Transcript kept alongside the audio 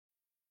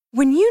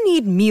When you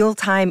need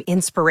mealtime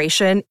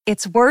inspiration,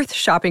 it's worth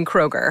shopping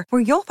Kroger,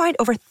 where you'll find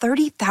over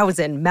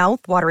 30,000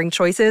 mouth-watering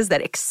choices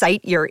that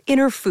excite your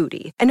inner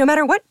foodie. And no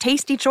matter what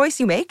tasty choice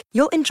you make,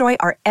 you'll enjoy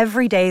our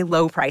everyday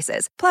low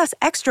prices, plus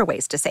extra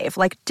ways to save,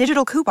 like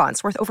digital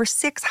coupons worth over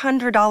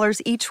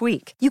 $600 each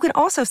week. You can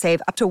also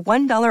save up to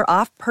 $1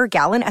 off per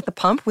gallon at the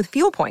pump with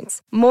fuel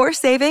points. More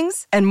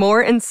savings and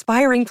more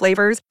inspiring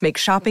flavors make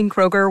shopping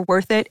Kroger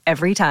worth it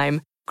every time.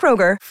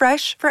 Kroger,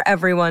 fresh for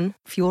everyone.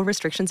 Fuel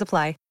restrictions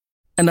apply.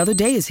 Another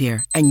day is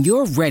here, and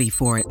you're ready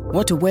for it.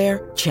 What to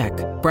wear? Check.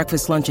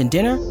 Breakfast, lunch, and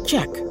dinner?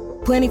 Check.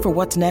 Planning for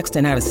what's next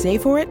and how to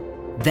save for it?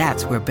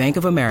 That's where Bank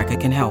of America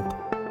can help.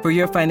 For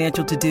your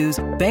financial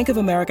to-dos, Bank of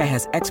America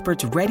has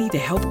experts ready to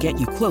help get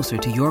you closer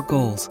to your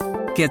goals.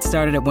 Get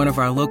started at one of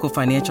our local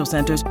financial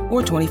centers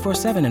or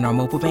 24/7 in our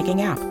mobile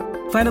banking app.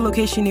 Find a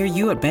location near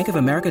you at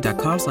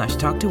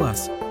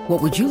bankofamerica.com/talktous.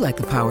 What would you like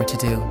the power to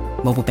do?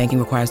 Mobile banking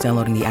requires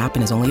downloading the app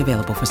and is only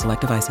available for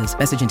select devices.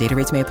 Message and data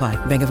rates may apply.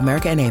 Bank of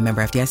America N.A.,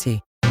 member FDIC.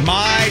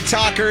 My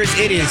talkers,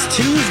 it is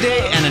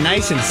Tuesday and a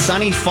nice and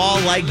sunny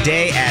fall-like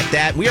day at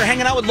that. We are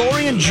hanging out with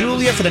Lori and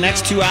Julia for the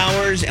next 2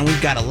 hours, and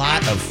we've got a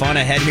lot of fun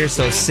ahead here,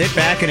 so sit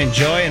back and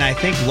enjoy. And I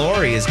think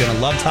Lori is going to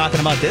love talking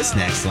about this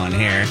next one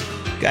here.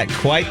 Got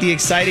quite the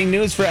exciting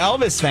news for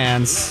Elvis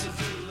fans.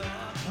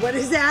 What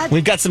is that?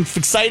 We've got some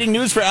exciting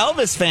news for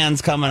Elvis fans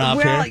coming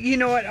up here. Well, you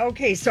know what?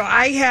 Okay, so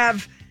I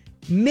have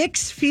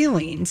mixed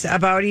feelings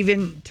about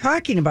even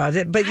talking about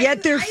it, but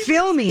yet they're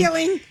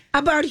filming.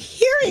 About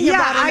hearing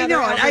about another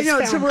Elvis I know.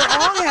 film. So we're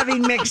all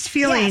having mixed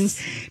feelings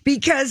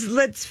because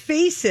let's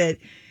face it,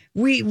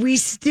 we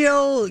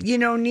still,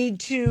 need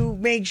to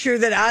make sure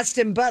that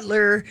Austin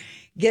Butler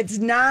gets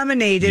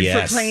nominated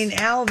for playing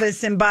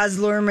Elvis in Baz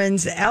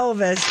Luhrmann's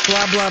Elvis,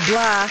 blah, blah,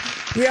 blah.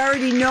 We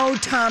already know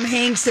Tom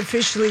Hanks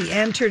officially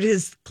entered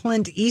his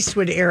Clint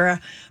Eastwood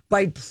era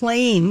by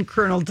playing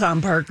Colonel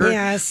Tom Parker.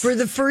 Yes. For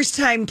the first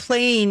time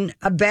playing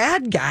a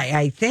bad guy,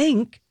 I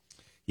think.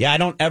 Yeah, I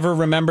don't ever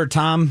remember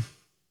Tom.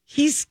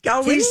 He's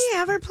always... Didn't he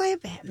ever play a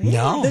bad man?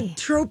 No. The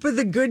trope of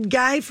the good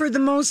guy for the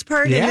most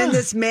part. Yeah. And then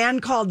this man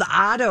called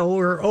Otto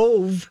or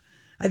Ove.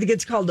 I think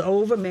it's called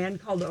Ove, a man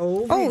called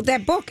Ove. Oh,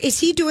 that book. Is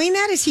he doing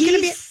that? Is he going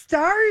to be...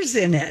 stars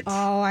in it.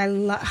 Oh, I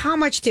love... How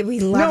much did we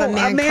love a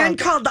man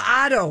called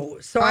Otto.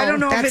 So I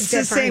don't know if it's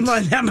the same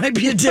one. That might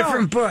be a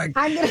different book.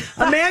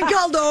 A man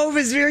called Ove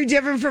is very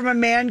different from a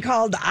man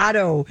called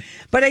Otto.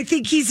 But I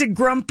think he's a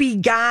grumpy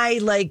guy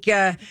like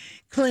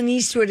Clint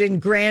Eastwood in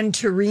Gran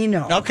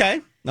Torino.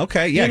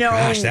 Okay, yeah,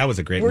 gosh, that was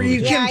a great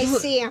movie. I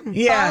see him.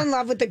 Fall in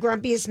Love with the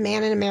Grumpiest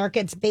Man in America.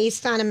 It's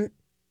based on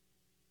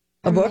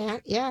a book? Man,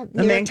 yeah.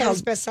 A man Times called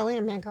bestselling,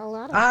 A Man Called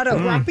Otto. Otto. A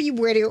grumpy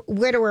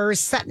widower is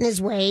set in his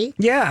way.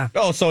 Yeah.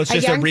 Oh, so it's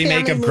just a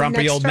remake of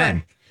Grumpy Old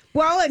Men.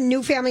 Well, a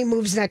new family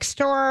moves next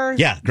door.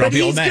 Yeah,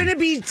 Grumpy Old Men. But he's going to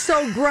be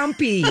so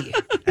grumpy.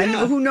 And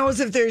who knows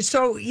if there's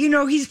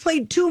he's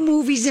played 2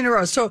 movies in a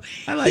row. So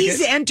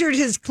he's entered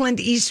his Clint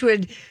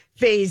Eastwood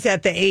phase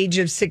at the age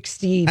of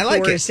 64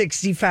 or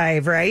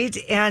 65, right?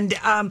 And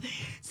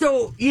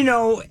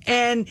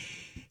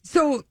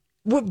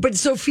but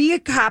Sofia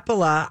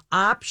Coppola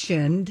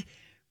optioned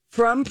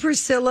from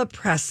Priscilla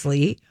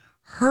Presley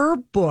her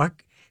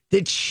book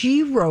that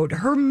she wrote,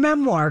 her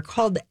memoir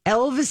called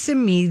Elvis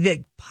and Me, that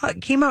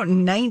came out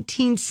in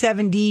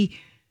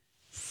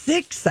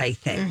 1976, I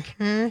think.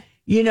 Mm-hmm.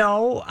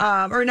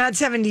 Or not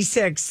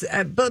 76,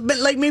 but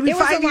like maybe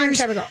 5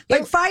 years ago.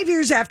 Like 5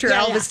 years after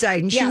Elvis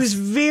died. And she was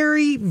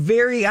very,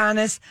 very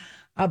honest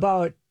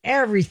about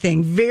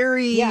everything.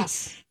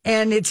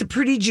 And it's a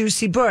pretty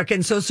juicy book.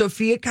 And so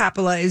Sofia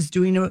Coppola is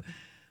doing a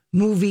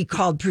movie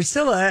called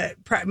Priscilla.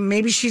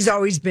 Maybe she's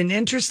always been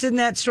interested in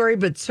that story,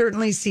 but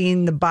certainly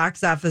seeing the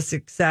box office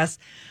success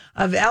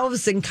of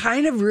Elvis and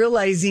kind of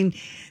realizing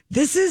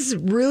this is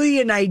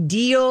really an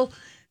ideal,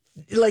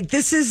 like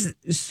this is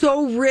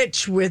so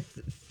rich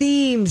with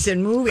themes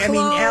and movies.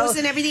 Clothes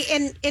and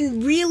everything.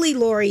 And really,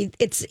 Lori,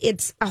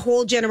 it's a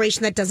whole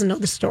generation that doesn't know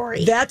the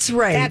story. That's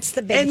right. That's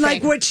the big thing. And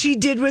like what she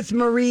did with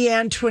Marie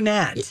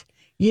Antoinette.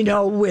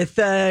 With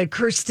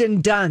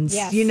Kirsten Dunst,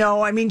 Yes.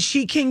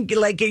 She can,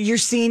 like, you're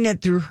seeing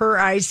it through her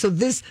eyes. So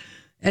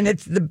and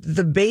it's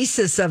the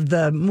basis of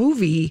the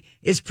movie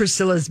is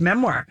Priscilla's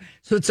memoir.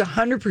 So it's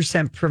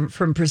 100%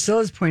 from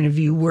Priscilla's point of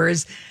view.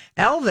 Whereas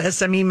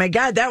Elvis, my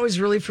God, that was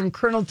really from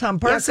Colonel Tom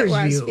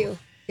Parker's view.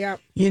 Yeah.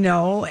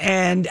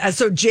 And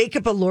so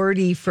Jacob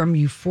Elordi from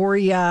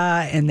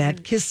Euphoria and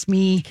that Kiss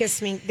Me,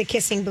 the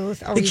kissing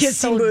booth. Oh, the he's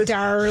kissing so booth.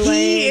 darling.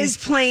 He is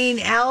playing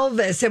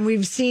Elvis, and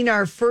we've seen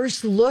our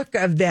first look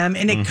of them,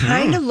 and it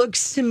kind of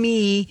looks to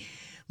me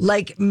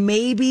like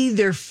maybe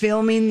they're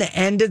filming the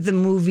end of the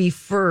movie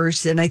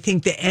first, and I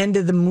think the end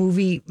of the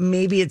movie,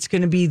 maybe it's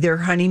going to be their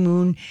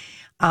honeymoon,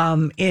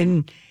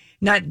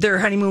 not their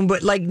honeymoon,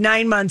 but like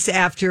 9 months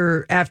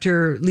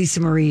after Lisa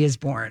Marie is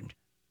born.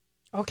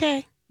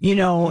 Okay.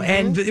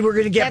 And we're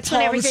going to get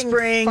Palm Palm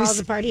Springs. Falls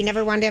apart. He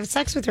never wanted to have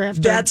sex with her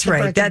after. That's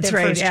right.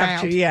 First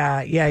After, child.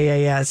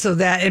 yeah. So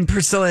and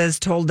Priscilla has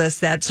told us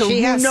that. So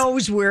who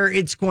knows where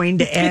it's going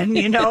to end?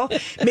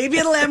 Maybe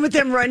it'll end with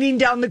them running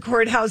down the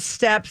courthouse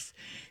steps,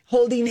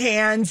 holding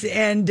hands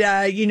and,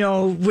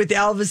 with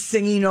Elvis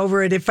singing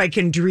over it, If I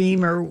Can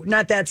Dream, or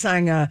not that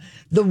song,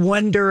 The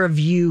Wonder of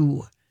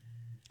You.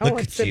 Oh,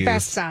 it's the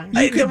best song.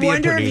 The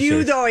Wonder of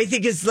You, though, I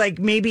think is like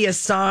maybe a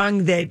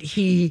song that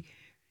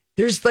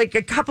there's like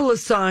a couple of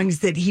songs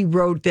that he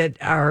wrote that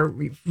are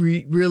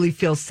really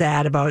feel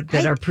sad about,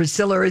 that are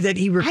Priscilla, or that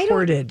he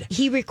recorded.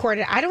 He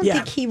recorded. I don't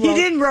think he wrote. He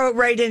didn't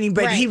write any,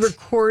 but he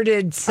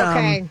recorded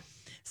some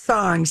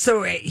songs.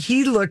 So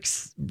he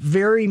looks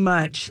very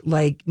much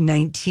like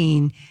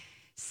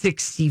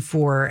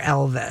 1964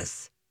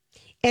 Elvis.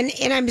 And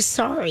I'm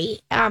sorry.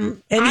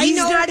 And he's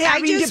not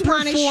having to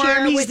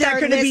perform. He's not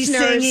going to be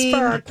singing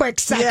for a quick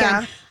second.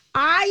 Yeah.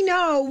 I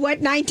know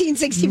what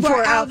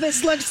 1964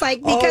 Elvis looks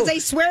like because I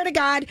swear to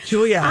God,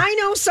 Julia, I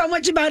know so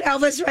much about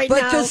Elvis now.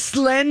 But the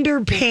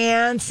slender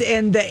pants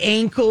and the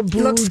ankle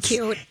boots, looks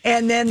cute.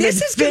 And then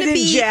this is going to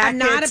be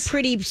not a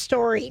pretty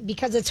story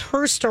because it's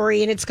her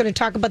story and it's going to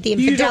talk about the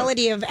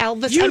infidelity of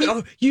Elvis.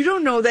 You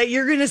don't know that.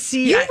 You're going to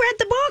see. You read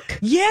the book,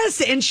 yes,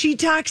 and she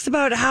talks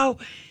about how.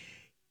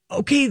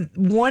 Okay,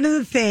 one of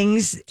the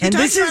things, and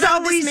this is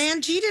always this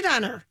man cheated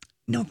on her.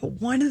 No, but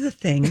one of the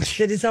things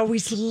that is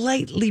always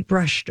lightly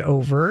brushed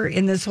over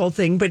in this whole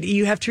thing, but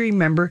you have to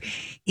remember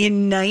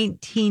in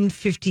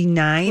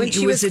 1959, when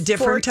it was a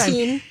different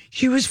 14. Time.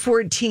 She was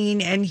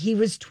 14 and he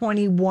was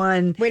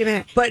 21. Wait a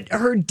minute. But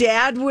her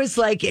dad was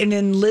like an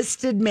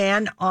enlisted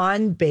man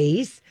on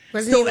base.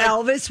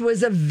 Elvis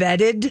was a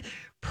vetted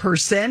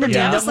person. Her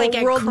dad was like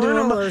a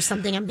colonel or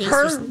something on base.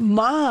 Her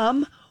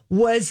mom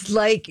was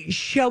like,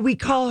 shall we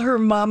call her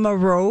Mama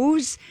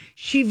Rose?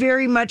 She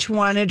very much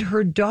wanted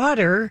her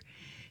daughter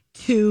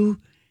to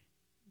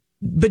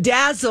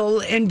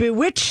bedazzle and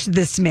bewitch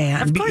this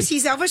man. Of course,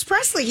 he's Elvis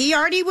Presley. He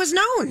already was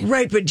known.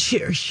 Right, but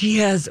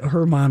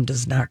her mom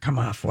does not come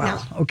off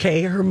well. No.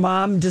 Okay, her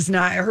mom does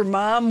not. Her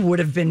mom would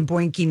have been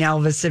boinking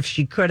Elvis if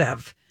she could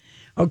have.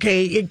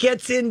 Okay, it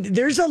gets in.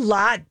 There's a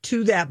lot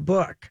to that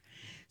book.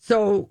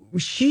 So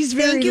she's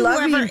very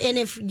loving. And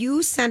if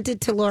you sent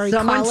it to Lori,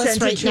 someone call us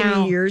sent right it to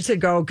now. me years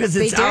ago because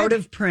it's out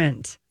of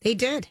print. They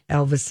did.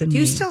 Elvis and Do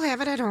me. you still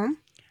have it at home?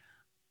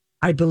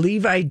 I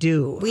believe I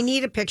do. We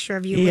need a picture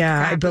of you.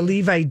 Yeah, I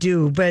believe I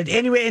do. But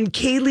anyway, and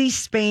Kaylee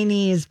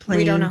Spaney is playing.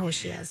 We don't know who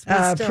she is.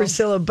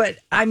 Priscilla. But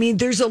I mean,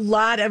 there's a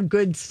lot of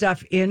good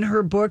stuff in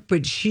her book,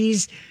 but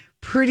she's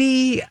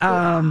pretty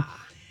raw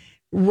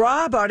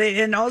about it.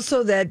 And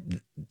also that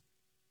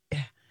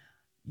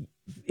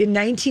in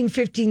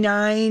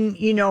 1959,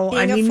 being a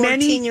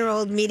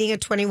 14-year-old meeting a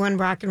 21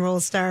 rock and roll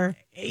star.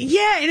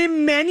 Yeah, and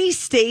in many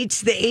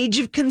states, the age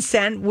of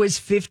consent was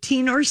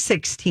 15 or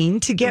 16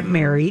 to get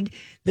married.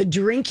 The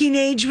drinking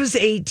age was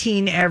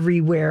 18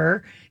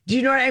 everywhere. Do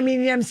you know what I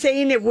mean? I'm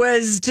saying it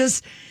was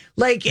just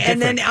like,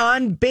 different. And then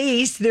on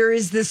base, there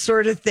is this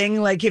sort of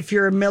thing, like if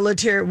you're a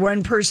military,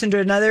 one person to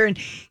another, and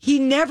they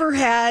never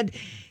had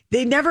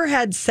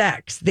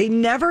sex. They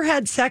never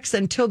had sex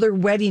until their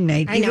wedding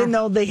night, even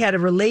though they had a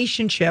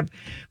relationship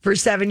for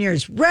 7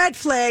 years. Red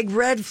flag,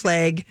 red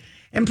flag.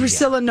 And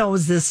Priscilla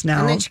knows this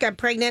now. And then she got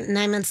pregnant, and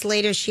 9 months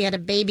later, she had a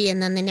baby,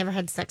 and then they never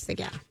had sex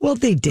again. Well,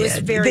 they did. It was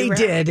very rare.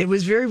 Did. It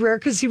was very rare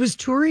because he was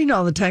touring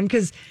all the time.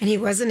 And he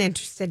wasn't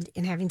interested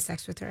in having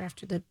sex with her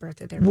after the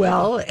birth of their baby.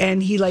 Well,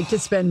 and he liked to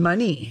spend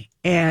money.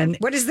 And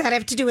what does that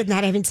have to do with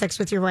not having sex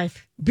with your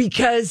wife?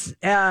 Because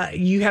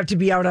you have to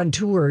be out on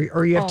tour,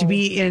 or you have to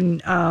be in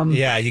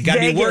you got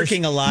to be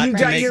working a lot.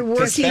 You're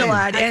working a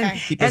lot. And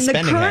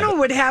the Colonel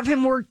would have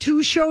him work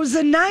 2 shows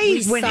a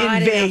night when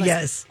in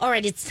Vegas. All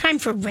right, it's time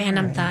for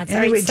random thoughts.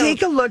 Anyway,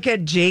 take a look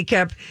at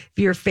Jacob. If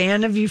you're a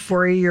fan of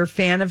Euphoria, you're a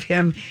fan of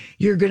him,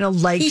 you're going to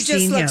like seeing him.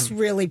 He just looks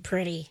really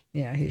pretty.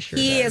 Yeah, he sure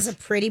He does. is a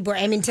pretty boy.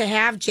 I mean, to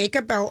have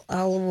Jacob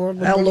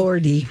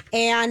Elordi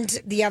and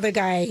the other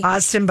guy,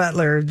 Austin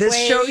Butler. This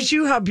shows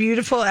you how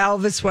beautiful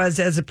Elvis was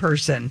as a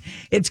person.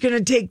 It's going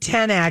to take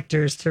 10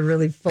 actors to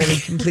really fully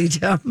complete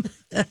him.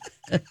 We'll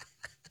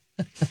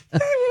be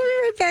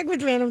right back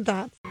with Random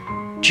Thoughts.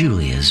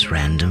 Julia's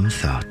Random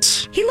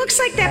Thoughts. He looks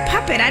like that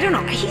puppet. I don't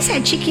know. He's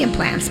had cheeky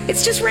implants.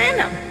 It's just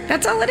random.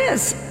 That's all it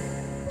is.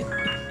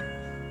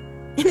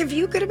 And if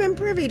you could have been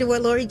privy to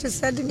what Lori just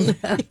said to me,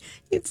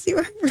 you'd see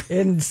what.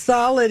 And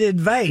solid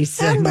advice,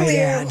 I might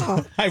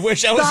add. I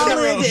wish I was solid in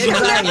the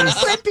room. Never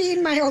quit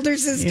being my older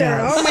sister.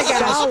 Yeah. Oh my gosh.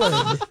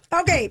 Solid.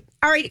 Okay.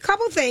 All right. A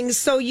couple things.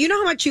 So you know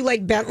how much you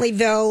like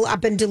Bentleyville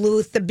up in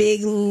Duluth, the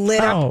big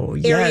lit up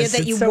area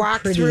that you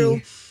walk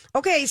through.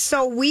 Okay.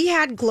 So we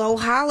had Glow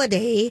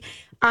Holiday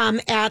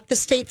at the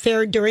State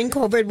Fair during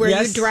COVID where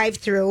you drive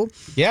through.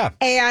 Yeah.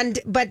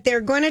 But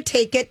they're going to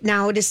take it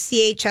now to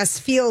CHS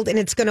Field, and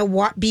it's going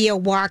to be a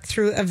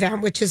walkthrough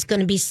event, which is going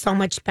to be so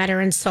much better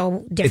and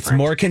so different. It's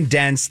more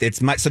condensed.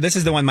 So this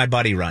is the one my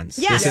buddy runs.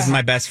 Yes. This is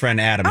my best friend,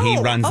 Adam. He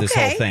runs this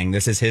whole thing.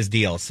 This is his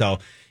deal. So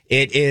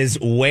It is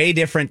way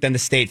different than the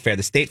state fair.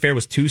 The state fair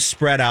was too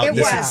spread out. It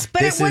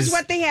was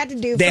what they had to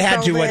do. They had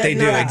to do what they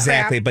do,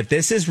 exactly. But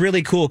this is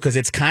really cool because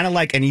it's kind of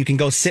like, and you can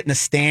go sit in the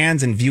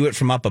stands and view it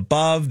from up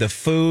above, the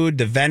food,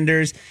 the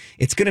vendors.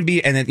 It's going to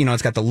be, and then,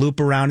 it's got the loop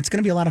around. It's going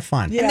to be a lot of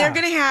fun. Yeah. And they're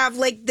going to have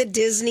like the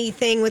Disney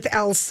thing with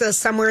Elsa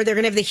somewhere. They're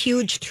going to have the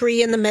huge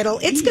tree in the middle.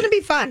 It's going to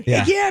be fun.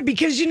 Yeah,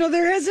 because,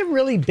 there hasn't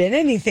really been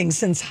anything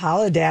since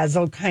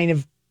Holidazzle kind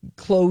of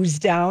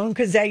closed down,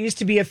 because that used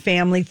to be a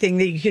family thing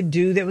that you could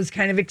do that was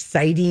kind of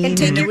exciting. And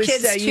take your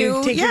kids to.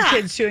 You take your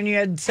kids to, and you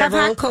had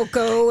several. Have hot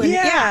cocoa.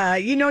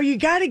 And, you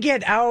got to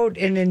get out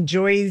and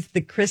enjoy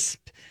the crisp,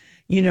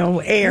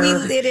 air.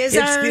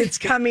 It's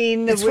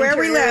coming. It's where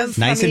we live.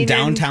 Nice in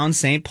downtown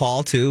St.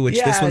 Paul, too,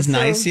 which this one's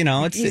nice. You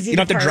don't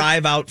have to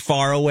drive out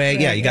far away.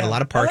 Right, you got a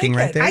lot of parking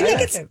right there.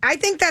 I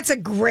think that's a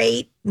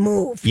great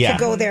move to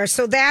go there.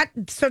 So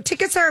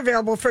tickets are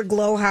available for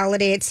Glow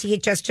Holiday at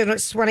CHS.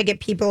 Just want to get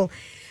people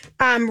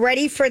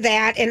ready for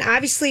that. And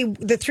obviously,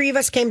 the three of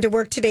us came to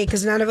work today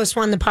because none of us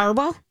won the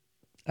Powerball.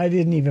 I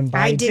didn't even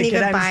buy a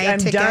ticket. I'm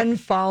done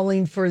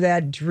falling for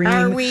that dream.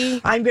 Are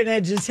we? I'm going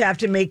to just have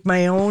to make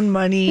my own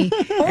money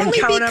and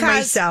count on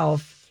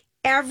myself.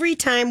 Every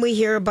time we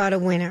hear about a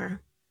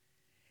winner,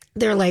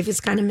 their life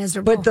is kind of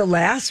miserable. But the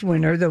last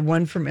winner, the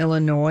one from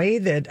Illinois,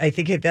 that I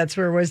think that's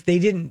where it was,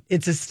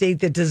 it's a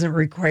state that doesn't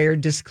require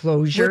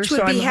disclosure. Which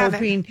would be I'm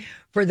hoping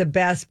for the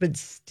best, but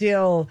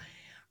still...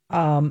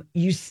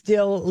 you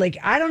still,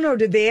 I don't know,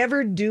 did they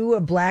ever do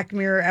a Black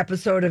Mirror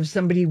episode of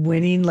somebody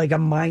winning like a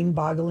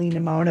mind-boggling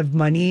amount of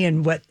money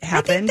and what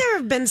happened? I think there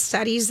have been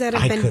studies that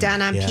have been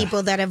done on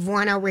people that have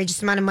won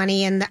outrageous amount of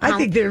money. And I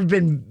think there have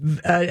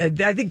been,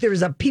 I think there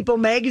was a People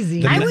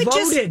magazine that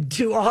voted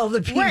to all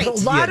the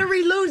people,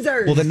 lottery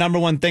losers. Well, the number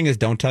one thing is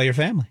don't tell your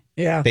family.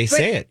 Yeah. They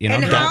say it,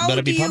 and don't let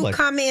it be How do public. you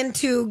come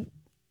into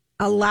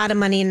a lot of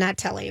money and not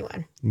tell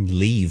anyone?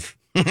 Leave.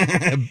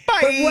 Bye.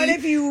 But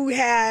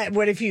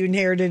what if you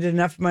inherited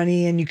enough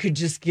money and you could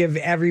just give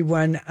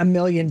everyone $1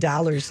 million in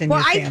your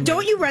family?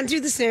 Don't you run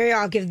through the scenario?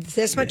 I'll give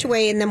this much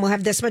away, and then we'll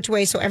have this much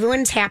away, so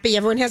everyone's happy,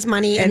 everyone has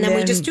money, and then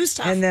we just do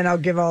stuff. And then I'll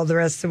give all the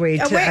rest away.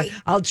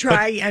 I'll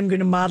try. I'm going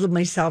to model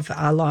myself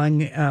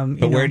along.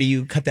 But where do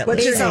you cut that?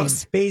 What's list? your name?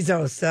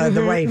 Bezos,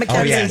 the wife,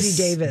 Mackenzie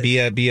Davis. Be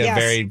a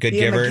very good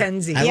giver.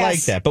 Mackenzie. I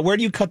like that. But where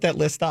do you cut that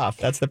list off?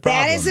 That's the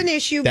problem. That is an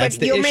issue,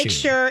 but you'll make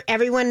sure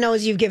everyone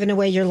knows you've given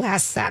away your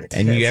last cent.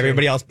 And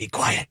everybody else. Be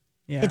quiet.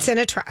 Yeah. It's in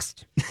a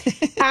trust.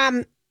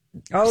 The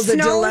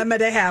dilemma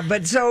to have.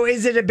 But so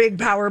is it a big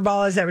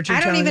Powerball? Is that what you're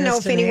telling us? I don't even know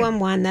if anyone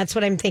won. That's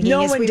what I'm thinking.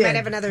 No one we did. might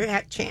have another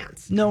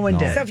chance. No one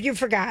did. So if you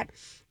forgot.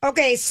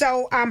 Okay,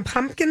 so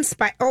pumpkin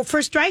spice. Oh,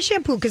 first dry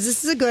shampoo, because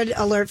this is a good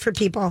alert for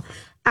people.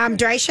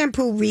 Dry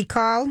shampoo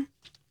recall,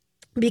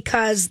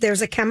 because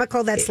there's a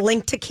chemical that's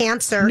linked to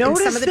cancer in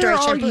some of the dry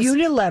shampoos.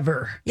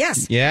 Unilever.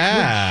 Yes.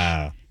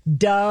 Yeah.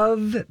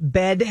 Dove,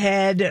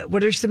 Bedhead.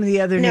 What are some of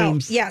the other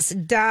names? Yes,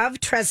 Dove,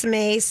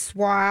 Tresemme,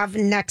 Suave,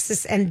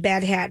 Nexus, and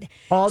Bedhead.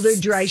 All their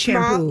dry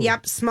shampoo.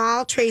 Yep,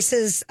 small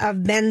traces of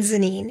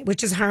benzene,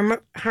 which is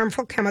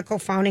harmful chemical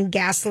found in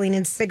gasoline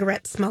and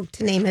cigarette smoke,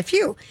 to name a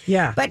few.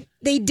 Yeah. But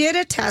they did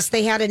a test.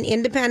 They had an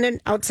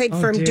independent outside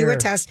firm do a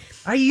test.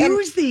 I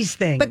use these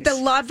things. But the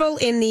level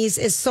in these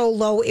is so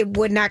low, it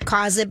would not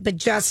cause it. But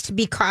just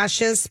be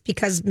cautious,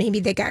 because maybe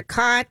they got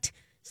caught.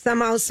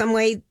 Somehow, some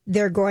way,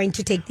 they're going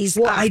to take these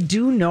off. I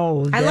do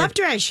know that, I love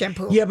dry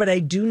shampoo. Yeah, but I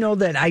do know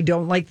that I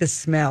don't like the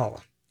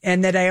smell.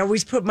 And that I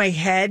always put my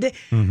head,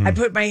 I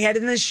put my head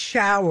in the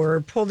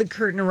shower, pull the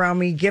curtain around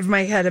me, give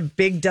my head a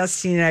big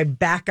dusting, and I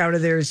back out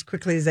of there as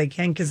quickly as I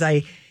can, because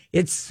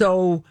it's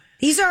so...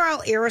 These are all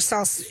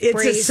aerosol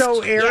sprays. It's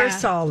so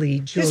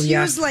aerosol-y, Julia. Just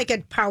use like a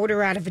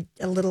powder out of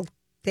a little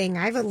thing.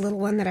 I have a little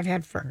one that I've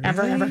had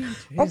forever. Ever.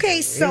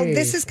 Okay, so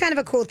this is kind of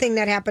a cool thing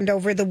that happened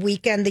over the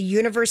weekend. The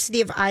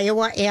University of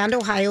Iowa and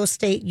Ohio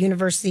State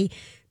University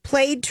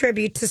played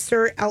tribute to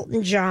Sir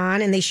Elton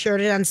John, and they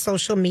shared it on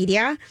social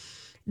media.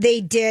 They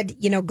did,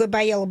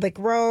 Goodbye Yellow Brick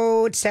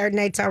Road, Saturday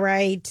Night's All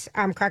Right,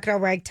 Crocodile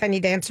Rag,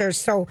 Tiny Dancers.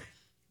 So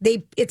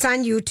it's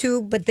on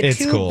YouTube, but the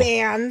two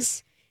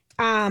bands...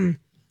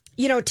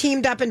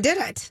 teamed up and did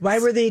it. Why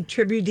were they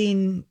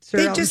tributing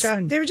Sir Elton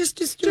John? They were just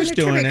doing a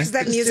tribute, because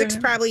that music's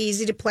probably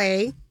easy to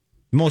play.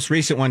 Most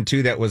recent one,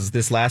 too, that was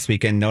this last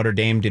weekend, Notre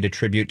Dame did a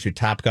tribute to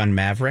Top Gun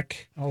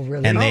Maverick. Oh,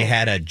 really? And they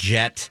had a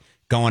jet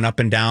going up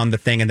and down the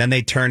thing, and then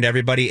they turned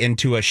everybody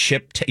into a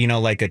ship,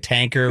 like a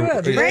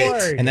tanker. Good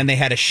Lord. And then they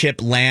had a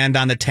ship land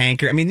on the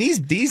tanker. I mean,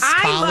 these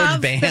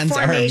college bands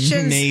are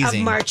amazing.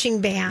 Of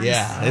marching bands.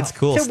 Yeah, it's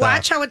cool to stuff.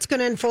 watch how it's going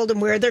to unfold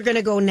and where they're going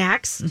to go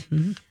next.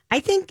 Mm-hmm. I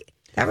think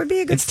that would be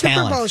a good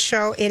Super Bowl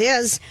show. It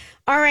is.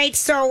 All right.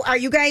 So, are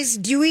you guys?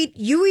 You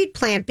eat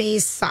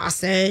plant-based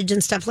sausage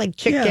and stuff like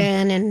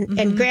chicken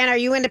and Grant? Are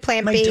you into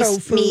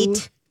plant-based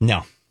meat?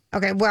 No.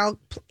 Okay. Well,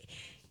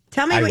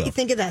 tell me what you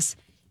think of this.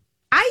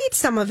 I eat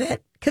some of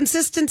it.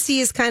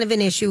 Consistency is kind of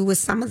an issue with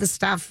some of the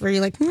stuff where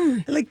you're like,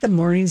 I like the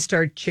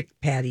Morningstar chick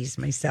patties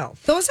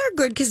myself. Those are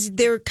good because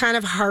they're kind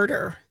of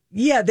harder.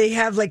 Yeah, they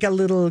have like a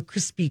little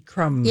crispy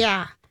crumb.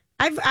 Yeah.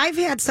 I've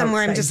had some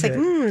where I'm just like,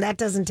 that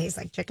doesn't taste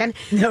like chicken.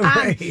 No,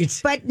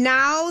 right. But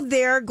now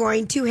they're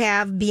going to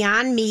have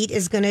Beyond Meat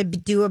is going to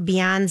do a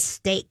Beyond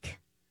Steak.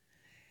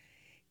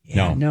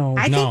 Yeah, no.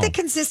 I think the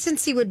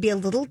consistency would be a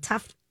little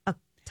tough.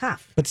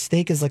 But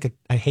steak is like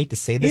I hate to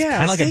say this,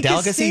 kind of like a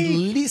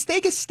delicacy.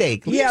 Steak is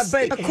steak. Yeah,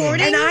 but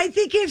and I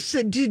think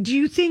do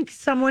you think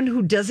someone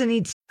who doesn't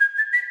eat...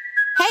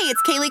 Hey,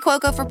 it's Kaylee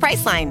Cuoco for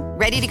Priceline.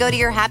 Ready to go to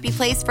your happy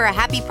place for a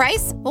happy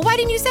price? Well, why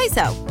didn't you say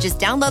so? Just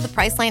download the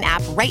Priceline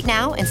app right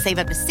now and save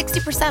up to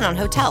 60% on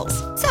hotels.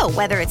 So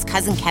whether it's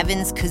Cousin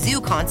Kevin's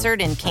Kazoo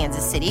Concert in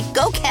Kansas City,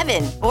 go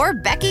Kevin, or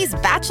Becky's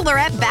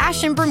Bachelorette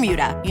Bash in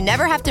Bermuda, you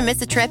never have to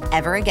miss a trip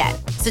ever again.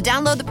 So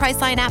download the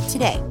Priceline app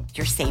today.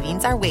 Your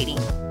savings are waiting.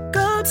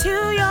 Go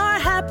to your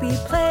happy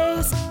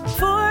place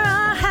for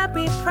a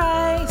happy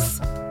price.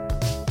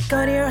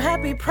 Go to your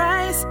happy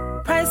price,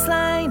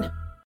 Priceline.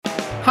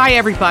 Hi,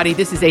 everybody.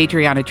 This is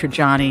Adriana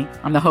Trajani.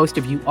 I'm the host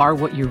of You Are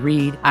What You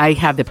Read. I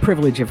have the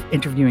privilege of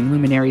interviewing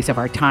luminaries of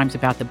our times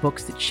about the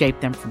books that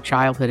shaped them from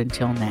childhood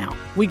until now.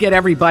 We get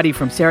everybody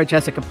from Sarah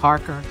Jessica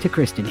Parker to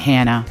Kristen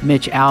Hanna,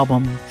 Mitch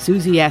Albom,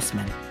 Susie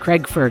Essman,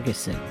 Craig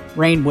Ferguson,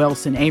 Rainn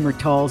Wilson, Amor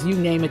Tolls, you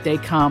name it, they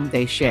come,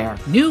 they share.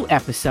 New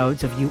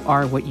episodes of You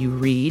Are What You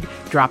Read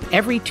drop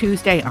every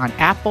Tuesday on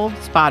Apple,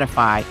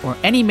 Spotify, or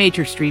any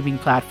major streaming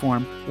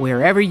platform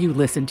wherever you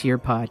listen to your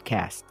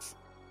podcasts.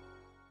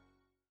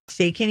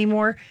 Steak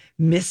anymore,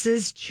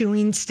 Mrs.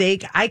 Chewing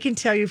Steak. I can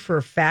tell you for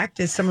a fact,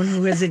 as someone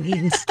who hasn't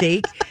eaten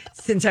steak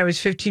since I was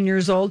 15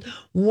 years old,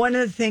 one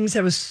of the things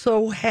I was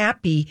so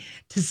happy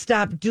to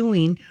stop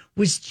doing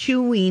was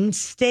chewing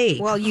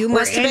steak. Well, you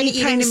must have been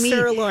eating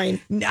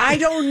sirloin. I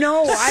don't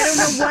know. I don't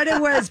know what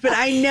it was, but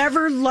I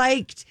never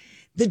liked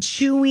the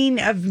chewing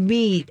of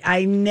meat.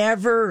 I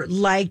never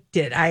liked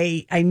it.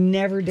 I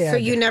never did. So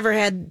you never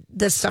had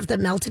the stuff that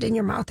melted in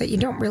your mouth that you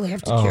don't really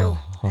have to chew?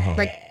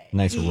 Like,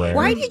 nice rare.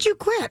 Why did you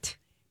quit?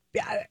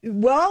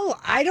 Well,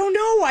 I don't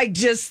know.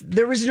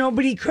 There was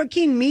nobody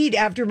cooking meat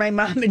after my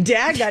mom and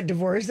dad got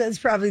divorced. That's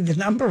probably the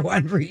number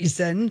one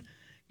reason,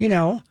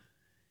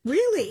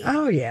 Really?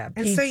 Oh, yeah.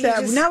 And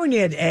pizza. so now when you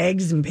had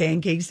eggs and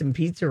pancakes and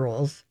pizza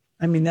rolls.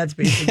 I mean, that's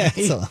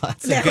basically...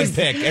 that's a good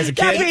pick. As a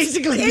kid,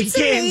 it's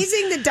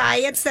amazing the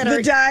diets that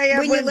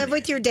when you live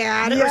with your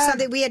dad or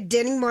something. We had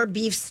Dinmore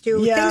beef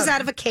stew, things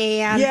out of a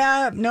can.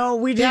 Yeah, no,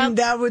 we didn't.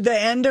 That was the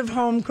end of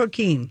home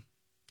cooking.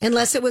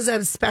 Unless it was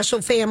a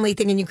special family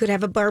thing and you could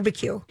have a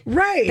barbecue.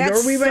 Right.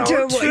 That's or we went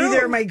so to true.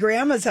 either my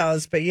grandma's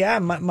house. But yeah,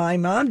 my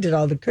mom did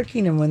all the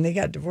cooking. And when they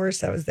got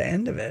divorced, that was the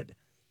end of it.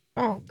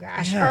 Oh,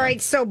 gosh. Yeah. All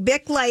right. So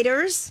Bic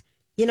lighters,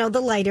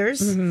 the lighters.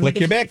 Mm-hmm. Lick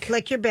your Bic.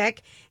 Lick your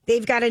Bic.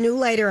 They've got a new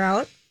lighter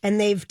out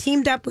and they've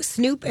teamed up with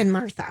Snoop and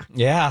Martha.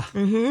 Yeah.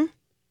 Mm-hmm.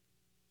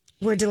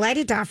 We're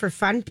delighted to offer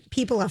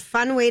people a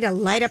fun way to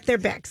light up their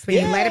Bics when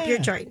you light up your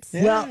joints.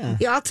 Yeah. Well,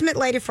 the ultimate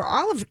lighter for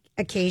all of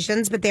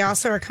occasions, but they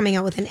also are coming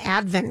out with an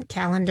advent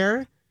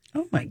calendar.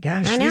 Oh my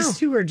gosh, I know. These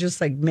two are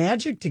just like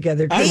magic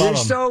together. They're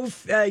so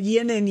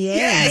yin and yang.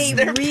 Yes,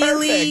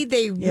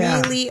 they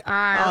really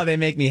are. Oh, they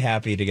make me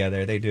happy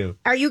together. They do.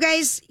 Are you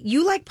guys?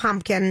 You like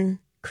pumpkin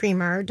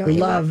creamer? Don't you?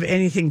 Love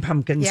anything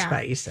pumpkin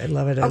spice. I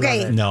love it. I love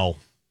it.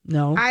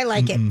 No, I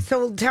like it.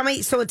 So tell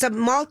me. So it's a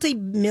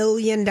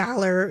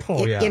multi-million-dollar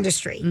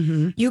industry.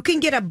 Mm-hmm. You can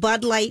get a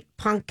Bud Light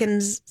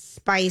pumpkin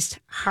spiced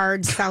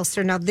hard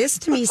seltzer. Now this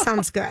to me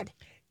sounds good.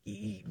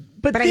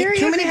 But I there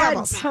too have many had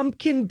bubbles.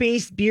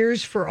 Pumpkin-based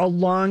beers for a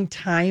long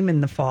time in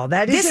the fall.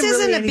 This isn't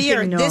really a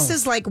beer. No. This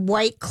is like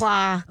White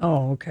Claw.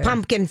 Oh, okay.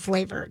 Pumpkin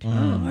flavored. Oh,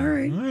 all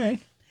right.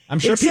 I'm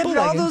sure Except people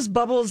all those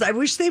bubbles. I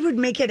wish they would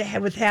make it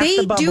with half they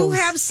the bubbles. They do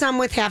have some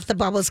with half the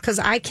bubbles because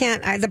I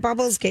can't. The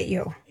bubbles get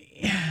you.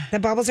 The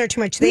bubbles are too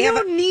much. We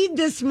don't need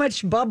this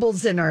much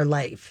bubbles in our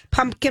life.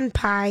 Pumpkin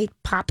pie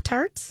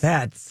Pop-Tarts.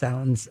 That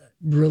sounds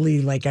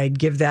really like I'd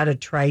give that a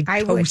try.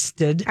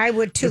 Toasted. I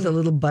would too. With a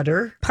little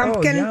butter.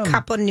 Pumpkin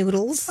cup of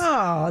noodles.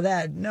 Oh,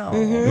 no.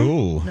 Mm-hmm.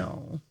 Ooh.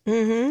 No.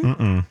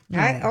 Mm-hmm.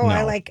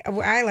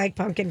 I like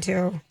pumpkin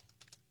too.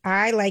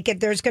 I like it.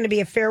 There's going to be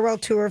a farewell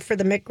tour for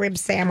the McRib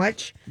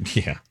sandwich.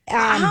 Yeah.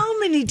 How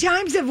many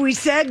times have we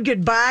said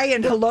goodbye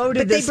and hello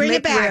to this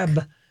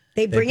McRib?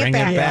 They bring it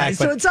back. Yeah,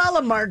 so it's all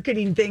a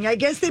marketing thing. I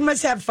guess they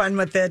must have fun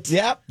with it.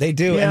 Yep, they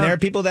do. Yeah. And there are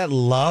people that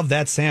love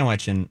that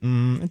sandwich, and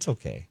it's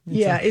okay.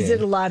 Okay. Is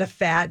it a lot of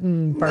fat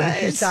and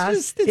barbecue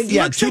sauce? It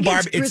looks like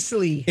it's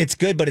bristly. It's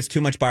good, but it's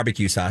too much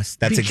barbecue sauce.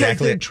 That's because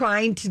exactly they're it.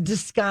 trying to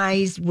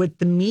disguise what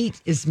the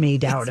meat is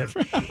made out of.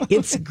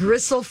 It's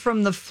gristle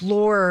from the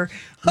floor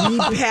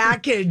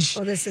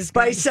repackaged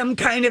by some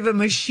kind of a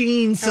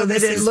machine so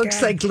that it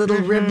looks like little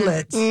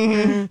riblets.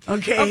 Mm-hmm.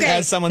 Okay.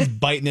 As someone's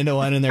biting into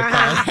one in their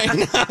car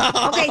right now.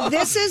 Okay,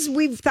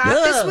 we've thought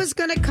this was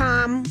going to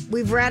come.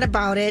 We've read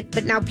about it,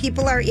 but now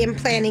people are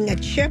implanting a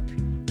chip.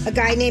 A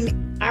guy named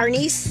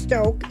Arnie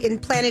Stoke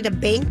implanted a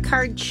bank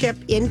card chip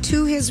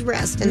into his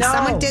wrist, and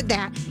someone did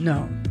that.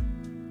 No.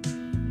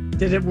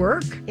 Did it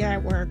work? Yeah,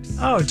 it works.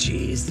 Oh,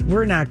 geez.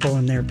 We're not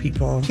going there,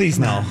 people. Please,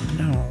 no.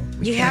 No.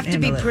 You have to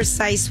be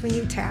precise when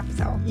you tap,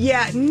 though.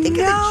 Yeah, Think of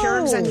the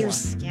germs on your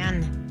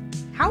skin.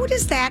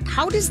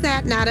 How does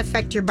that not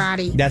affect your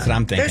body? That's what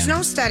I'm thinking. There's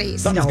no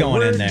studies. Something's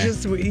going in there.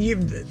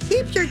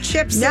 Keep your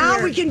chips now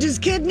in we can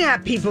just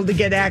kidnap people to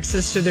get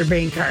access to their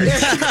bank cards.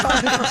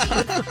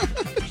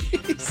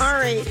 All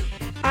right.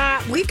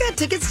 We've got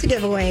tickets to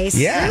give away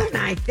soon,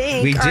 I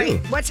think. We do. All right,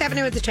 what's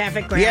happening with the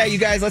traffic, Grant? Yeah, you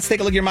guys, let's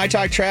take a look at your My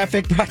Talk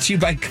traffic brought to you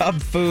by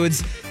Cub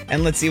Foods.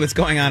 And let's see what's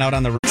going on out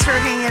on the road. Thanks for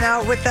hanging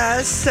out with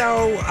us.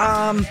 So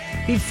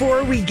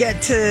before we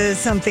get to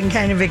something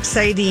kind of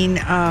exciting...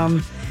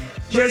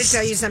 Just to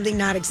tell you something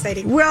not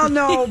exciting. Well,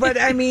 no,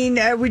 but I mean,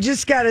 we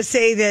just got to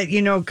say that,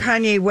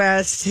 Kanye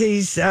West,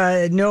 he's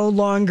no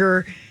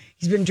longer,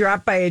 he's been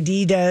dropped by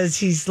Adidas.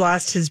 He's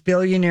lost his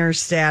billionaire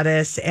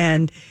status.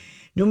 And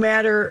no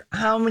matter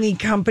how many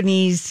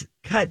companies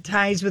cut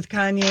ties with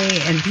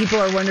Kanye, and people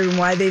are wondering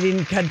why they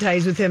didn't cut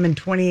ties with him in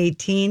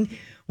 2018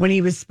 when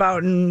he was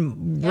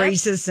spouting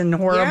racist and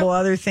horrible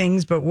other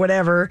things, but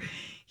whatever,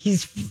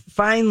 he's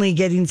finally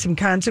getting some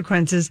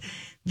consequences.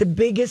 The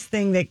biggest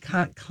thing that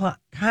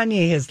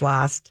Kanye has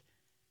lost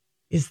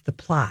is the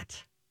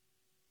plot.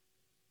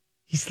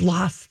 He's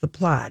lost the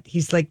plot.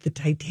 He's like the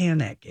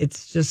Titanic.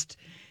 It's just,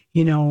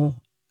 he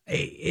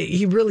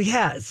really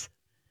has.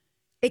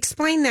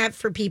 Explain that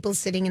for people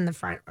sitting in the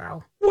front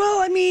row.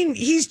 Well, I mean,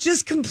 he's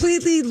just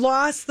completely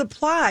lost the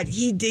plot.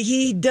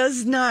 He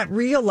does not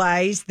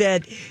realize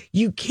that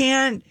you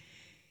can't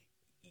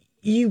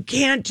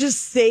just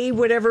say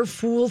whatever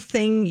fool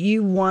thing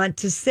you want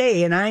to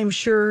say. And I'm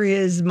sure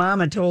his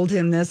mama told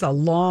him this a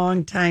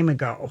long time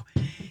ago,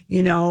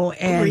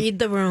 and read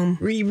the room,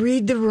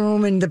 read the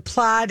room and the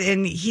plot.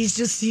 And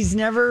he's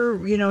never,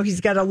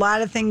 he's got a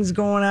lot of things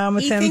going on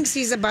with him. He thinks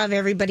he's above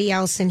everybody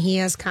else and he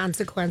has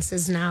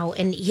consequences now.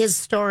 And his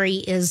story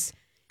is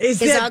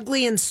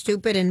ugly and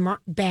stupid and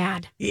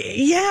bad.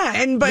 Yeah.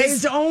 And by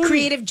his own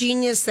creative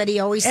genius that he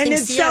always and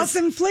thinks it's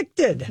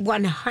self-inflicted.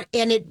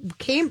 And it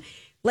came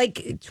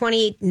like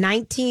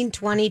 2019,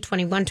 20,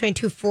 21,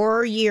 22,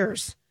 4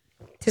 years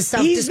to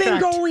self-destruct. He's been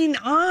going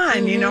on,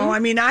 I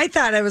mean, I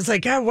thought, I was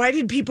like, God, why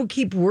did people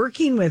keep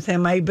working with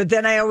him? But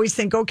then I always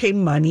think, okay,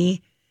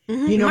 money.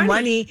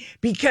 Money,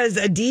 because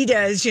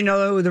Adidas,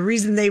 the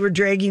reason they were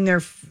dragging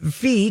their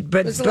feet, but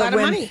it was a lot of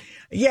money.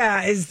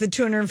 Yeah, is the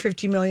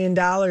 $250 million.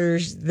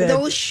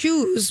 Those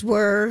shoes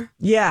were.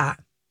 Yeah.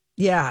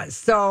 Yeah.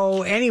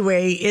 So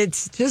anyway,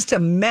 it's just a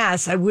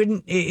mess.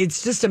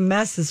 It's just a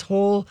mess, his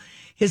whole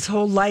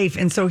life.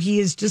 And so he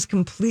has just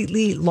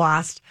completely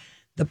lost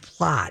the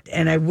plot.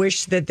 And I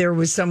wish that there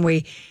was some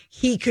way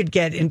he could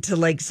get into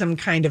like some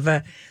kind of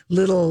a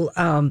little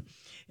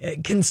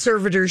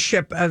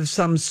conservatorship of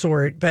some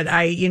sort. But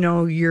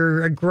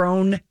you're a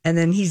grown, and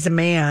then he's a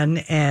man,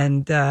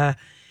 and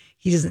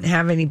he doesn't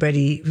have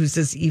anybody who's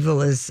as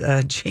evil as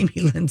Jamie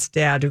Lynn's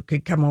dad who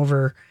could come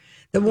over.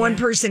 The one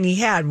person he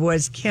had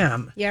was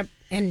Kim. Yep.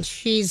 And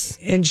she was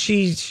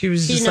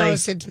just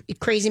knows it's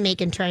crazy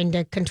making trying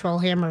to control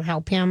him or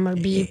help him or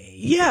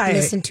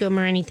listen to him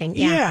or anything.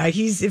 Yeah,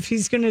 if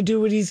he's going to do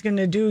what he's going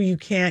to do, you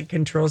can't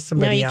control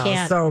somebody else.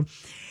 Can't. So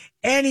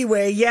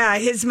anyway,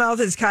 his mouth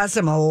has cost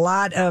him a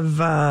lot of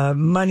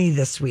money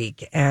this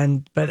week,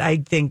 but I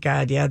think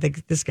God,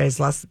 this guy's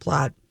lost the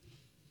plot.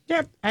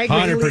 Yep, I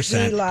agree.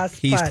 100%.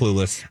 He's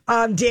clueless.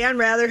 Dan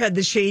Rather had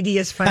the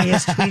shadiest,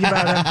 funniest tweet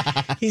about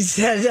him. He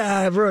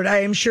said, wrote, I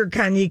am sure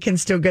Kanye can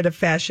still get a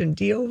fashion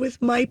deal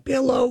with My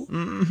Pillow.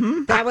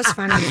 Mm-hmm. That was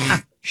funny.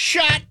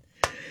 Shut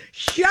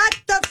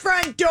the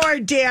front door,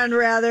 Dan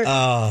Rather.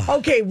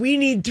 Okay, we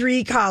need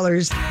 3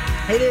 callers.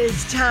 It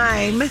is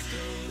time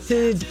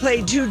to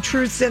play 2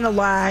 truths and a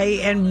lie.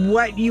 And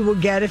what you will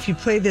get if you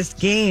play this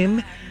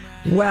game,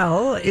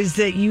 is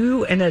that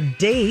you and a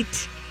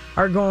date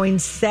are going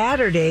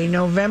Saturday,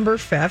 November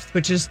 5th,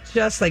 which is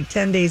just like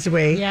 10 days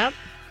away,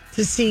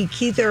 to see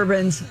Keith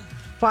Urban's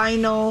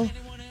final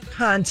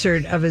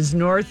concert of his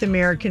North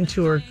American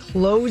tour,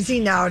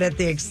 closing out at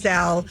the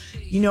Excel.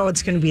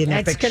 It's going to be an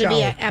epic show. It's going to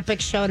be an epic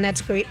show, and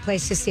that's a great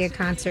place to see a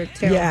concert,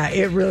 too. Yeah,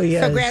 it really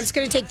is. So Grant's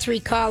going to take 3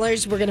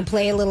 callers. We're going to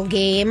play a little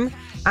game.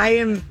 I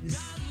am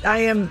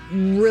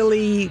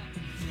really...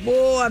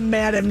 I'm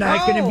mad I'm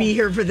not going to be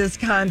here for this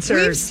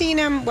concert. We've seen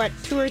him,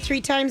 2 or 3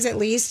 times at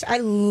least. I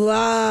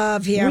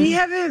love him. We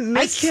haven't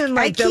missed him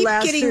the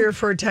last 3 or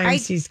 4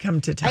 times he's come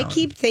to town. I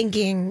keep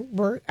thinking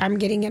I'm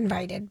getting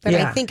invited, but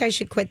I think I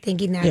should quit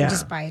thinking that and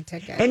just buy a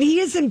ticket. And he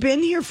hasn't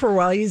been here for a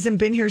while. He hasn't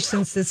been here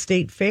since the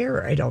State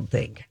Fair, I don't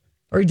think.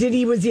 Or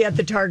was he at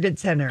the Target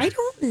Center? I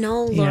don't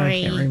know, Lori. Yeah,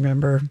 I can't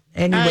remember.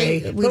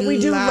 Anyway, but we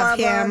do love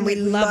him. We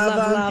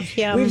love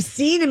him. We've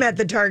seen him at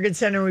the Target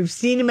Center. We've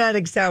seen him at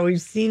Excel.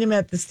 We've seen him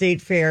at the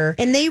State Fair.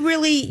 And they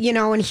really,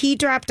 and he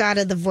dropped out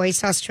of The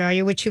Voice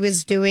Australia, which he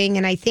was doing.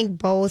 And I think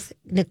both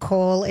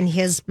Nicole and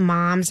his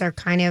moms are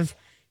kind of,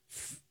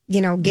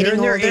 getting older.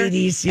 In their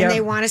 80s, and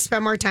they want to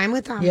spend more time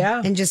with them.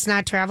 Yeah. And just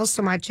not travel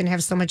so much and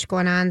have so much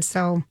going on.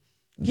 So...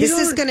 This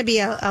is going to be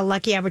a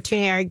lucky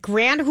opportunity.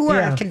 Grant, who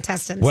are our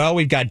contestants? Well,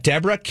 we've got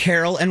Deborah,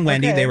 Carol, and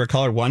Wendy. Okay. They were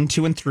caller 1,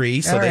 2, and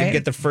 3, so they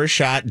get the first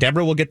shot.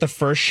 Deborah will get the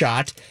first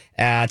shot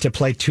to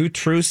play 2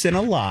 truths and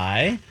a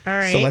lie. All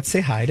right. So let's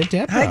say hi to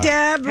Deborah. Hi,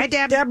 Deb. Hi,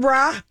 Deb.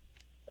 Deborah.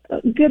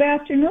 Good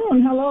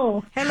afternoon.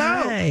 Hello.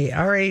 Hi.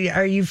 All right.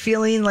 Are you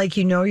feeling like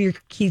you know your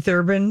Keith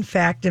Urban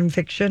fact and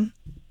fiction?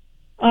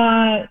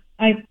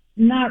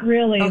 Not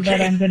really,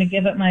 but I'm going to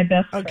give it my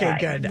best try. Okay,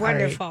 good.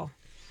 Wonderful.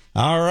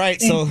 All right.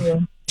 Thank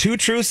you. Two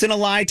truths and a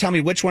lie. Tell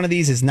me which one of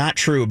these is not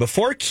true.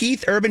 Before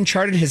Keith Urban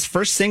charted his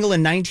first single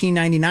in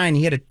 1999,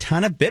 he had a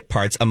ton of bit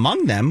parts.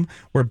 Among them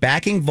were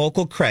backing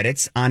vocal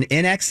credits on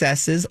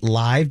INXS's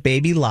Live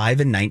Baby Live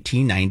in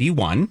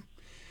 1991.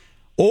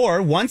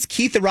 Or once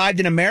Keith arrived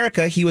in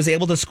America, he was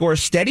able to score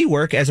steady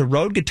work as a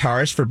road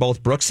guitarist for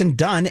both Brooks and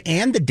Dunn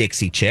and the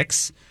Dixie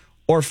Chicks.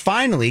 Or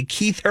finally,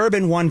 Keith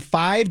Urban won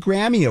 5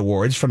 Grammy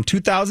Awards from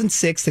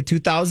 2006 to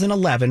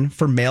 2011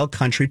 for male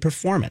country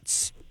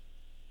performance.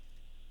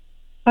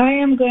 I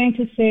am going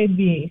to say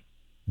B.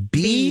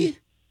 B?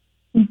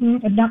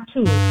 Mm-hmm. Not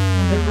 2. The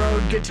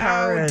road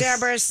guitarist. Oh,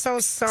 Deborah, so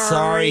sorry.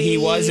 Sorry, he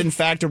was in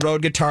fact a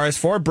road guitarist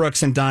for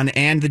Brooks and Dunn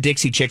and the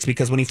Dixie Chicks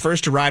because when he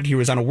first arrived, he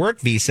was on a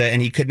work visa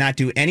and he could not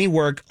do any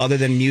work other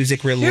than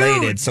music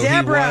related. So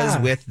Deborah. he was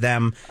with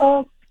them.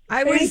 Oh,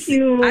 I was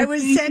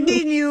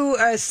sending you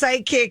a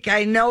psychic.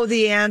 I know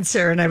the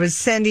answer, and I was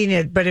sending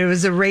it, but it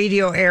was a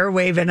radio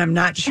airwave, and I'm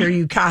not sure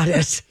you caught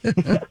it.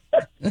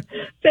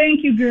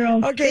 Thank you,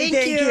 girl. Okay,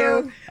 thank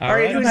you. All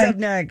right, who's up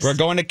next? We're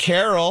going to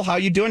Carol. How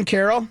you doing,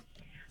 Carol?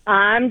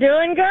 I'm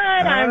doing good.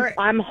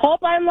 I'm hope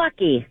I'm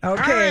lucky.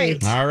 Okay.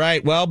 All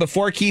right. Well,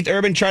 before Keith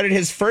Urban charted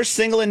his first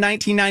single in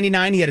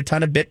 1999, he had a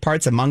ton of bit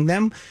parts. Among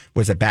them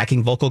was a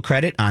backing vocal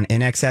credit on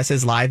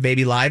INXS's Live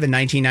Baby Live in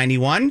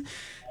 1991.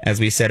 As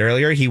we said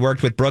earlier, he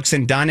worked with Brooks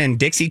and Dunn and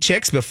Dixie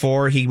Chicks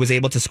before he was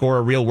able to score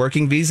a real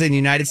working visa in the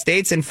United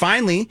States. And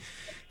finally,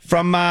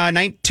 from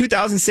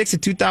 2006 to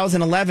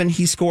 2011,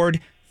 he scored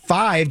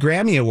 5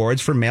 Grammy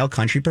Awards for male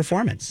country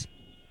performance.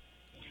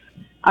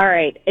 All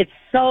right. It's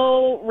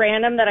so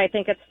random that I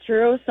think it's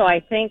true, so I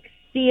think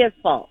C is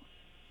false.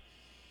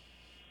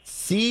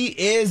 C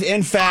is,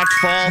 in fact,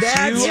 false.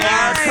 That's you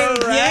right. are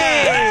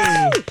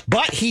correct. Yay.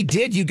 But he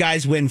did, you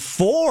guys, win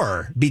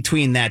 4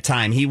 between that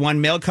time. He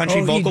won male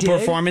country vocal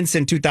performance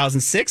in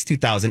 2006,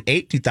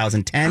 2008,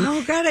 2010,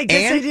 oh, God, I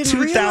guess and I didn't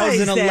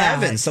 2011.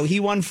 realize that. So he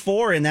won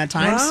 4 in that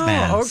time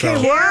span. Okay,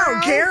 So-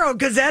 wow, Carol,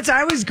 because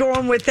I was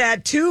going with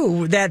that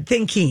too, that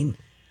thinking.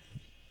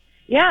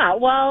 Yeah,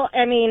 well,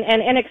 I mean,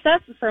 and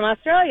INXS is from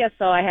Australia,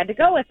 so I had to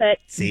go with it.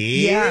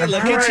 See? Yeah,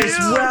 Look all at right.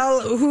 you.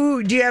 Well,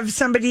 who do you have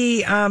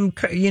somebody,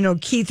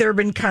 Keith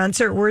Urban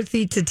concert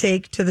worthy to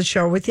take to the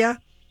show with you?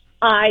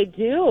 I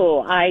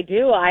do.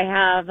 I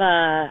have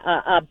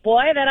a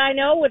boy that I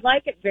know would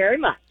like it very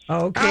much.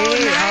 Okay.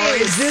 Oh,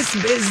 nice.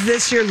 Is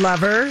this your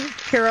lover,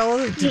 Carol?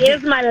 He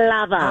is my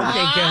lover.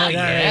 Okay, good.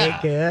 All right,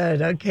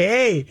 good.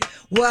 Okay.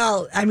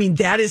 Well, I mean,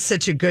 that is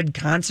such a good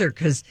concert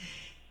because,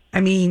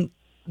 I mean,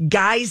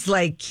 guys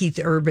like Keith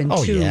Urban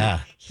too.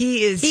 Yeah.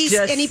 He's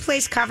and he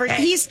plays cover.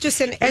 He's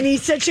just and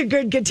he's such a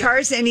good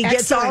guitarist, and he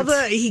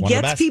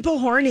gets people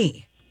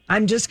horny.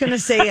 I'm just going to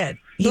say it.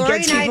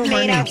 Lori and I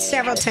made out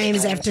several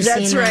times after seeing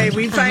That's right. him.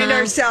 We find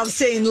ourselves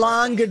saying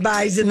long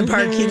goodbyes in the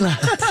parking lot.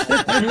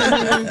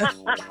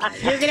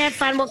 You're going to have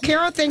fun. Well,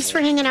 Carol, thanks for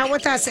hanging out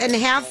with us and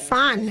have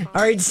fun.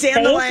 All right, stay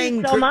on the line.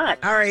 Thank you so much.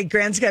 All right,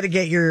 Grant's got to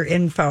get your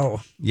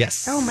info.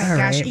 Yes. Oh, my All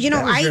gosh. right. You know,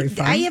 That was very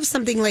fun. I have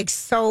something like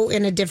so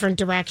in a different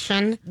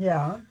direction.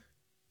 Yeah.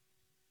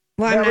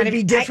 Well, That would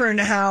be different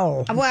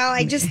how? Well,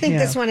 I just think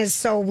this one is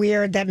so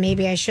weird that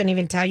maybe I shouldn't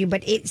even tell you.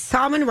 But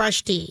Salman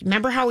Rushdie,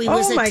 remember how he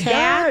was attacked? Oh, my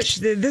gosh.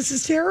 This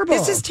is terrible.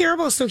 This is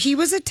terrible. So he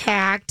was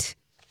attacked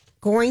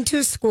going to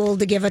a school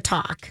to give a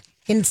talk.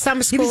 In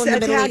some school in the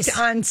Middle East.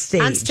 On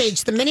stage. On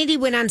stage. The minute he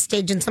went on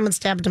stage and someone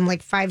stabbed him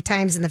like 5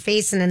 times in the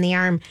face and in the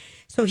arm.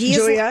 So he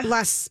has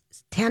lost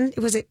 10,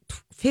 was it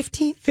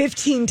 15?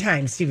 15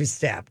 times he was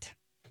stabbed.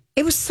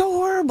 It was so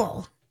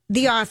horrible.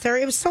 The author,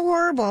 it was so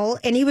horrible.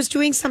 And he was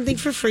doing something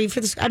for free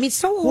for this. I mean,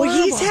 so horrible.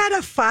 Well, he's had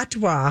a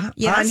fatwa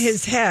on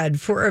his head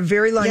for a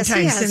very long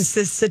time since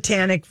the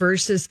Satanic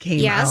Verses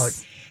came out.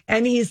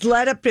 And he's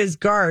let up his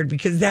guard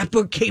because that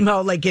book came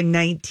out like in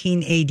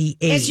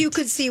 1988. As you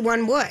could see,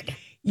 one would.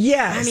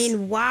 Yes. I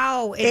mean,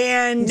 wow.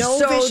 And no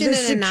vision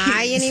in an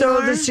eye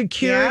anymore. So the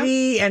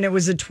security, and it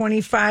was a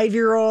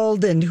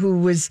 25-year-old and who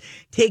was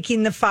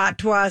taking the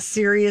fatwa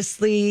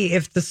seriously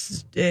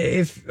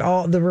if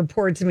all the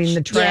reports, I mean,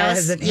 the trial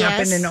hasn't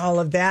happened and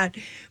all of that.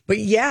 But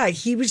yeah,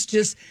 he was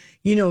just,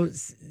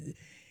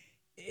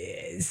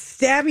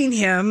 stabbing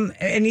him,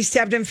 and he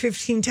stabbed him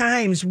 15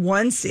 times,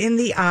 once in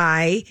the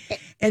eye,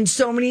 and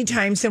so many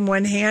times in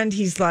one hand.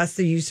 He's lost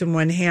the use of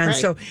one hand. Right.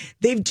 So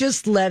they've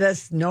just let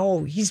us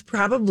know he's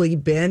probably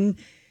been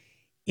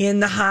in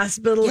the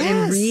hospital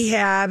in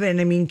rehab.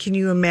 And I mean, can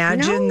you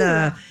imagine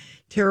the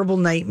terrible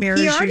nightmares?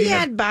 He already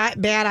had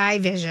bad eye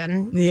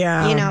vision.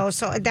 Yeah.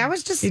 So that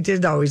was just... He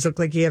did always look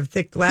like he had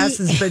thick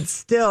glasses, but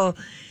still,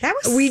 that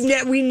was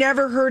we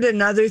never heard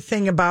another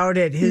thing about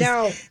it.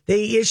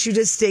 They issued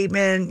a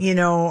statement,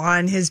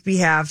 on his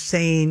behalf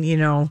saying,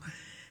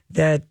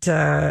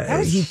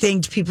 that he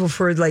thanked people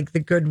for like the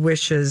good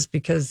wishes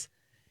because,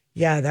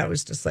 that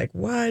was just like,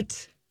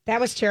 what? That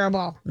was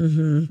terrible.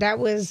 Mm-hmm. That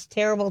was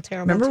terrible.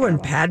 Remember when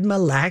Padma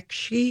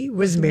Lakshmi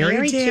was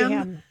married to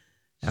him?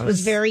 That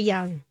was very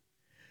young.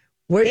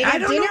 I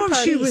don't know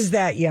if she was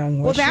that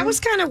young. That was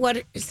kind of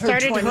what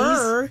started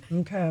her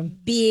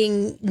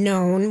being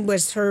known,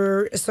 was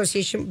her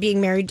association being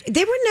married.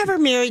 They were never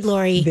married,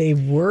 Lori. They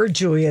were,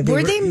 Julia.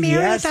 Were they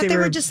married? Yes, I thought they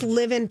were just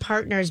live-in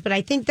partners, but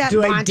I think that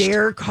I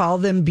dare call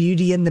them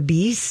Beauty and the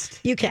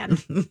Beast? You can.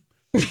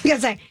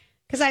 Because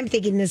I'm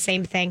thinking the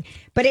same thing.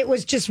 But it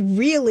was just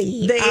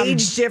really... The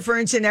age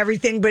difference and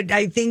everything, but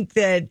I think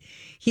that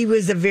he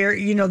was a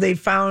very... they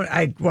found...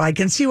 I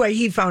can see why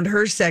he found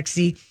her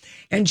sexy.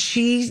 And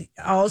she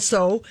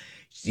also,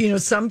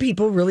 some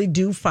people really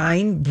do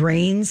find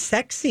brains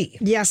sexy.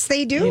 Yes,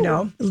 they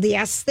do.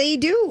 Yes, they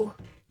do.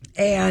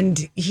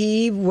 And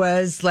he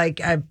was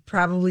like,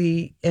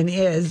 probably, and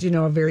is,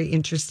 a very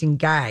interesting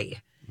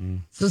guy. Mm.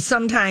 So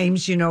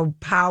sometimes,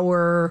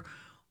 power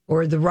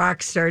or the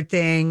rock star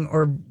thing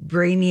or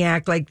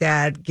brainiac like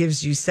that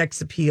gives you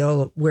sex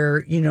appeal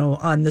where,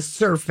 on the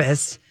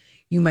surface,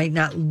 you might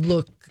not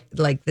look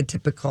like the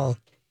typical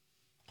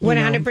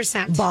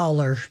 100%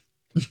 baller.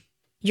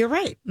 You're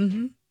right.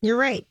 Mm-hmm. You're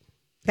right.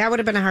 That would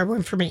have been a hard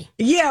one for me.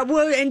 Yeah,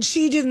 well, and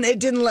it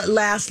didn't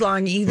last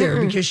long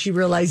either because she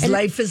realized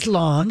life is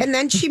long. And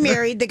then she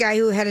married the guy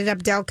who headed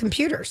up Dell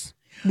Computers.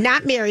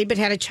 Not married, but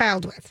had a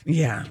child with.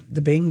 Yeah, the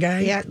Bing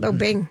guy? Yeah,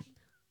 Bing.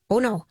 Oh,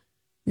 no.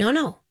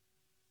 No.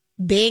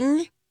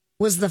 Bing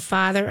was the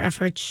father of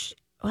her...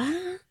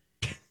 What?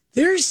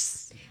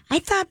 I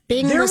thought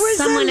Bing was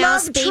someone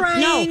else.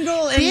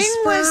 Triangle and Bing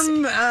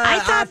sperm, I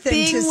thought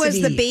Bing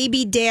was the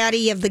baby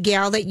daddy of the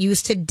gal that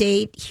used to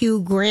date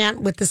Hugh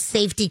Grant with the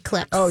safety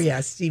clips. Oh yeah,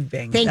 Steve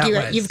Bing. Thank you.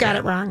 You've got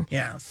it wrong.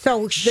 Yeah.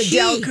 So the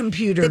Dell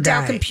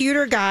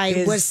Computer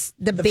guy was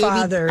the baby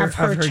father of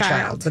her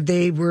child. But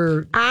they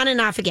were on and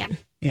off again.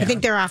 Yeah. I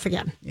think they're off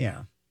again.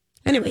 Yeah.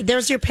 Anyway,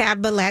 there's your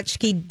Padma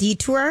Lakshmi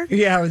detour.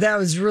 Yeah, that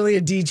was really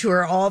a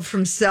detour, all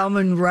from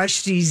Salman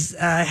Rushdie's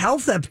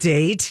health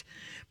update.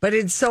 But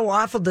it's so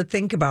awful to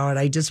think about.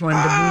 I just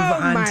wanted to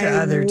move on to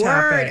other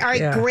topics. All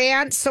right,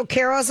 Grant. So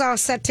Carol's all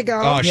set to go.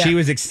 Oh, she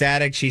was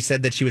ecstatic. She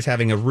said that she was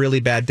having a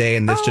really bad day,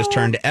 and this just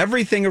turned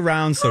everything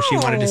around. So she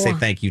wanted to say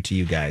thank you to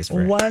you guys.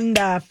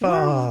 Wonderful.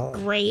 Oh,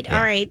 great. Yeah.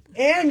 All right.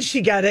 And she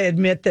got to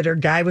admit that her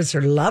guy was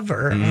her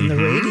lover on the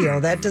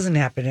radio. That doesn't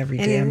happen every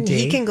damn day.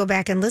 He can go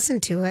back and listen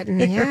to it. And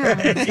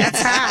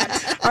that's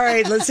hot. All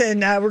right,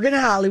 listen. We're going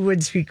to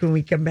Hollywood speak when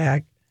we come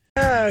back.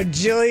 Oh,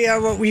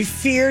 Julia, what we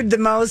feared the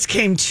most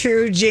came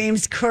true.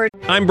 James Corden.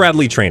 I'm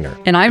Bradley Trainer.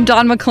 And I'm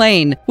Don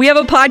McClain. We have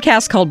a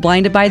podcast called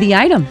Blinded by the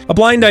Item. A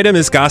blind item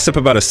is gossip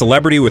about a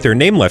celebrity with their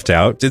name left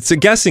out. It's a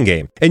guessing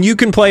game, and you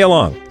can play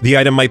along. The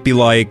item might be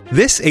like,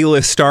 this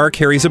A-list star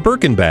carries a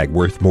Birkin bag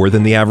worth more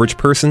than the average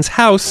person's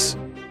house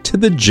to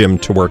the gym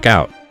to work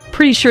out.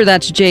 Pretty sure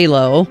that's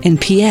J-Lo.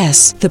 And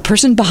P.S. the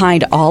person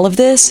behind all of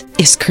this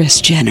is Kris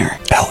Jenner,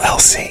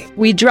 LLC.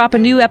 We drop a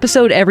new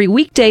episode every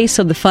weekday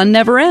so the fun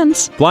never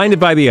ends. Blinded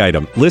by the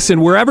Item.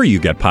 Listen wherever you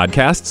get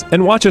podcasts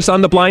and watch us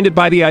on the Blinded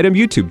by the Item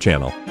YouTube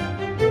channel.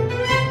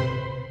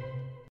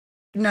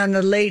 On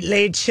the Late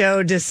Late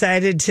Show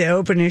decided to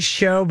open his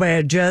show by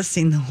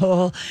addressing the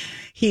whole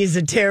he's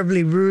a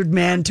terribly rude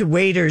man to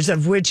waiters,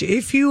 of which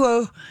if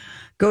you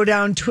go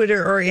down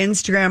Twitter or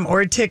Instagram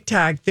or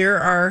TikTok, there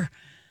are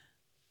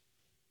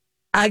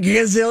a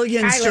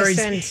gazillion stories.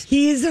 Listened.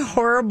 He's a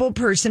horrible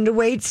person to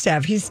wait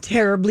staff. He's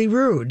terribly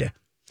rude.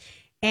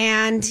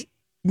 And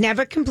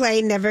never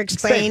complained, never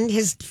explained.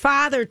 His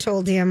father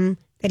told him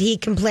that he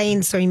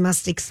complained, so he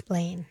must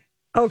explain.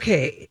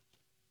 Okay.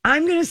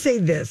 I'm going to say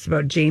this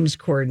about James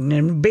Corden.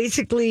 And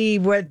basically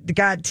what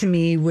got to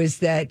me was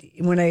that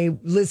when I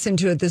listened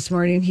to it this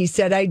morning, he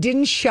said, I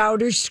didn't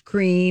shout or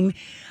scream.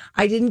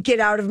 I didn't get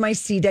out of my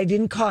seat. I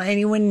didn't call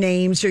anyone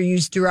names or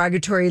use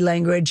derogatory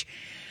language.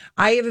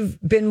 I have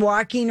been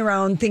walking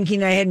around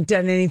thinking I hadn't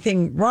done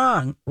anything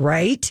wrong,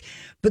 right?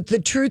 But the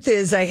truth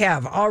is I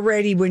have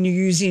already. When you're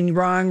using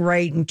wrong,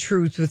 right, and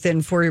truth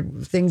within four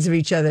things of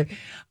each other.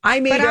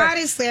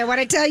 Honestly, I want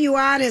to tell you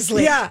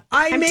honestly. Yeah,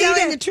 I'm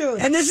telling the truth.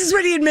 And this is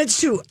what he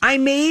admits to. I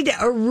made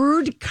a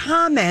rude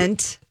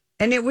comment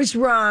and it was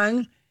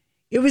wrong.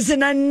 It was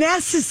an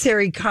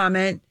unnecessary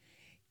comment.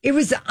 It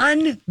was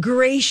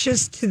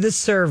ungracious to the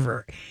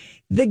server.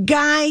 The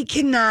guy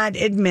cannot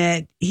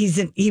admit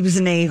he was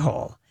an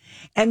a-hole.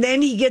 And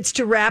then he gets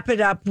to wrap it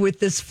up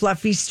with this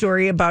fluffy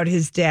story about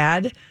his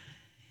dad.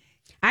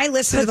 I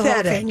listened to the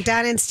whole thing.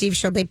 Don and Steve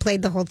show, they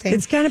played the whole thing.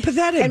 It's kind of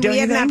pathetic, and don't we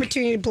had you an think?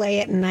 opportunity to play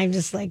it, and I'm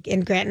just like,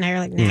 and Grant and I are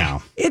like,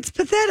 no. It's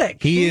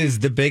pathetic. He is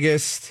the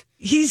biggest...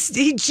 He's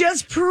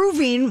just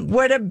proving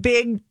what a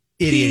big...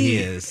 idiot he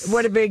is.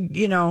 What a big,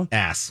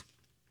 ass.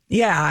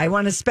 Yeah, I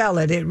want to spell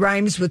it. It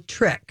rhymes with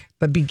trick,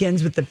 but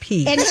begins with a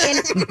P. And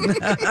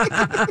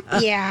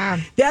yeah.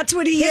 That's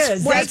what he is.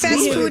 His wife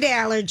has food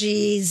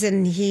allergies,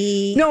 and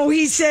he... No,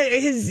 he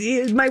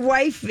said, my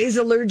wife is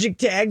allergic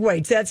to egg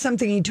whites. That's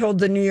something he told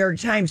the New York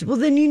Times. Well,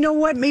 then you know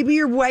what? Maybe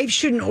your wife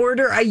shouldn't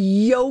order a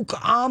yolk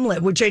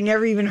omelet, which I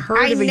never even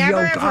heard of a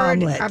yolk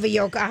omelet. Of a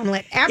yolk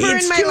omelet ever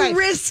in my life. It's too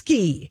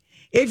risky.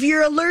 If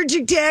you're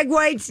allergic to egg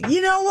whites,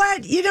 you know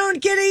what? You don't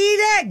get to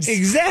eat eggs.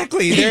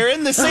 Exactly. They're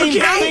in the same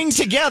thing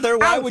together.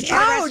 Why would you?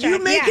 You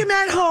make them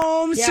at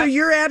home, so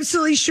you're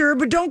absolutely sure.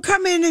 But don't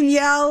come in and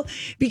yell,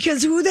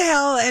 because who the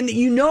hell? And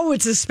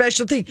it's a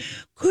special thing.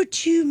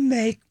 Could you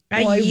make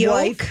my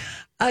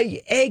wife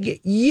a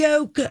egg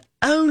yolk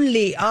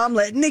only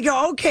omelet? And they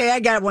go, okay, I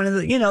got one of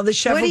the. The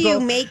chef. What are you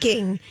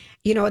making?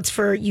 It's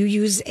for you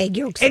use egg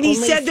yolks. And he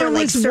said there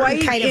was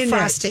white kind of in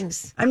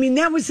frostings. It. I mean,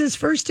 that was his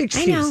first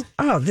excuse. I know.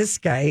 Oh, this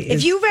guy.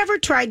 If you've ever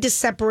tried to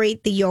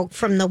separate the yolk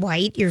from the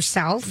white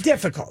yourself,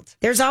 difficult.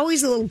 There's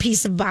always a little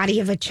piece of body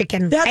of a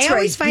chicken. I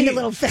always find a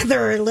little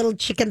feather or a little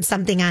chicken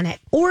something on it.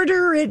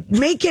 Order it.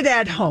 Make it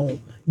at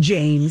home,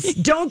 James.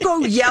 Don't go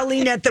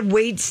yelling at the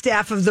wait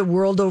staff of the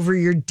world over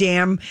your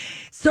damn.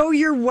 So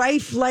your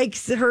wife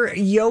likes her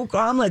yolk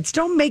omelets.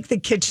 Don't make the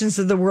kitchens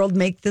of the world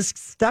make this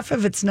stuff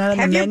if it's not on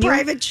the menu. Have your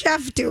private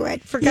chef do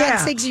it. For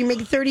God's sakes, you make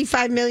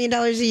 $35 million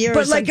a year.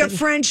 But like a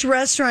French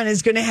restaurant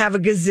is going to have a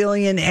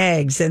gazillion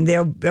eggs, and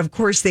of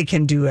course they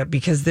can do it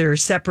because they're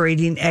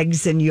separating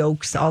eggs and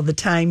yolks all the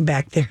time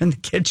back there in the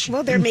kitchen.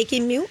 Well, they're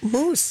making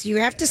mousse. You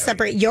have to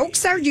separate.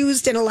 Yolks are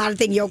used in a lot of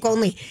things, yolk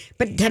only.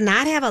 But to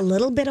not have a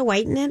little bit of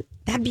white in it,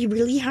 that'd be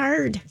really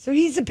hard. So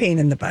he's a pain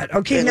in the butt.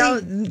 Okay, now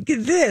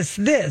this.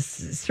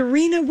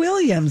 Serena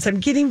Williams. I'm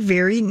getting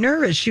very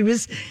nervous. She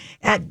was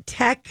at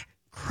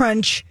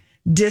TechCrunch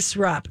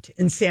Disrupt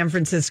in San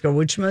Francisco,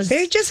 which was...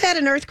 They just had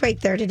an earthquake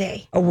there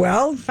today. Oh,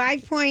 well?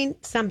 5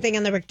 point something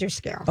on the Richter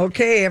scale.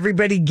 Okay,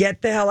 everybody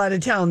get the hell out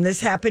of town.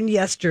 This happened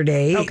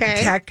yesterday.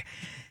 Okay.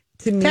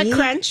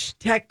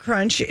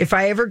 TechCrunch. If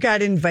I ever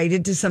got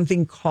invited to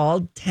something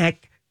called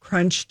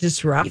TechCrunch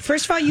Disrupt.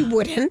 First of all, you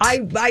wouldn't. I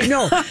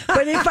know.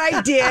 But if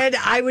I did,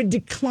 I would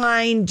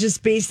decline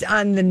just based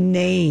on the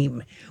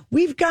name.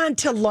 We've gone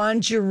to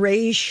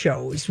lingerie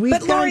shows.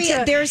 But Lori,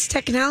 there's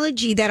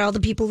technology that all the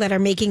people that are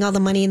making all the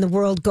money in the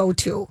world go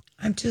to.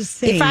 I'm just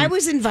saying. If I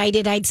was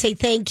invited, I'd say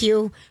thank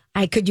you.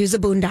 I could use a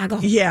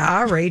boondoggle. Yeah,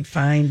 all right,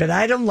 fine. But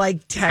I don't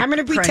like tech. I'm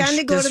going to pretend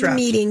to go to the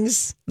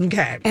meetings.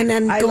 Okay. And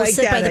then go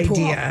sit by the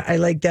pool. I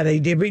like that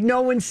idea. But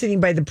no one's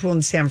sitting by the pool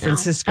in San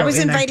Francisco. I was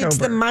invited to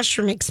the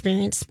mushroom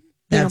experience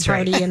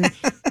party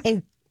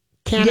in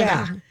Canada.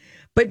 Yeah.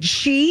 But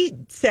she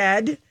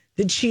said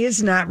that she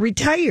is not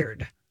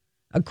retired.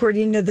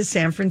 According to the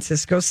San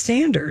Francisco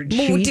Standard.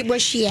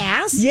 Was she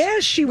asked?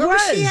 Yes, she was. What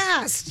was she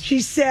asked?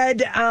 She said,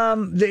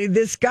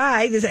 this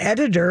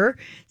editor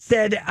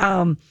said,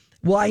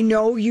 well, I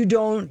know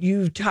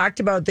you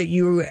talked about that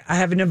you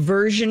have an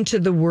aversion to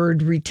the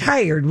word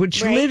retired,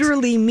 which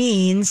literally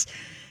means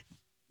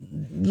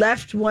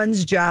left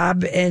one's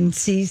job and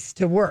ceased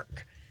to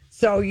work.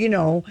 So,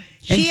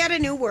 she had a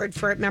new word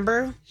for it,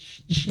 remember?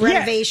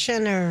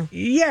 Renovation or...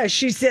 Yeah,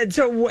 she said,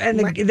 so, and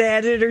the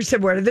editor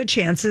said, what are the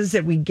chances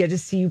that we get to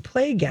see you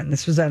play again?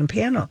 This was on a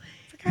panel.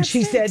 And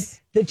she said,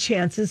 the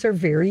chances are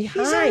very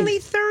high. She's only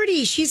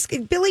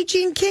 30. Billie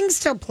Jean King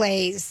still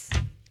plays.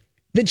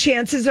 The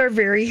chances are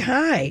very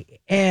high.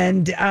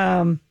 And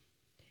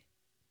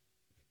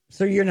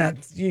so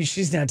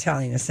she's not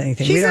telling us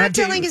anything. She's not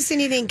telling us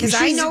anything because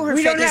I know her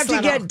fitness level.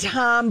 We don't have to get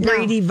Tom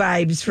Brady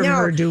vibes from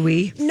her, do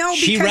we? No, because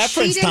she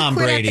referenced didn't Tom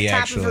quit Brady,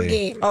 at the top of her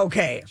game.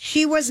 Okay.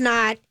 She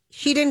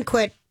didn't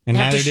quit. And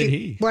neither did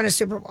he. Won a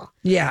Super Bowl.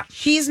 Yeah.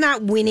 She's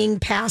not winning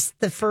past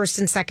the first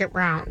and second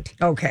round.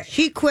 Okay.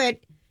 She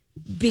quit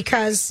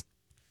because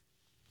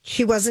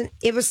it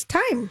was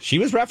time. She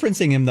was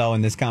referencing him, though,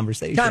 in this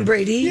conversation. Tom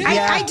Brady?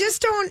 Yeah. I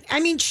just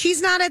don't,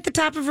 she's not at the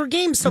top of her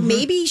game, so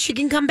maybe she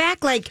can come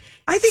back like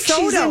I think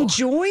Soto. She's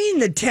enjoying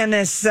the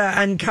tennis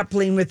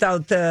uncoupling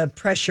without the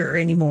pressure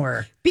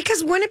anymore.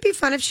 Because wouldn't it be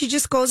fun if she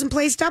just goes and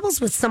plays doubles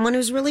with someone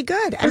who's really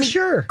good?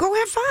 Sure. Go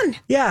have fun.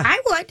 Yeah.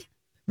 I would.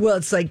 Well,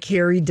 it's like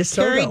Carrie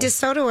DeSoto. Carrie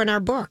DeSoto in our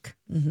book.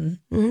 Mm-hmm.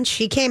 Mm-hmm.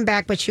 She came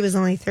back, but she was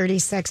only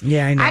 36.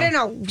 Yeah, I know. I don't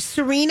know.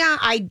 Serena,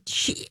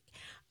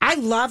 I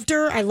loved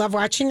her. I love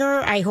watching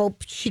her. I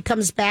hope she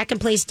comes back and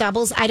plays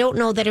doubles. I don't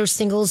know that her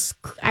singles,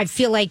 I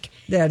feel like...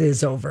 That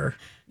is over.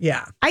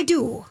 Yeah. I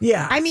do.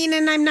 Yeah.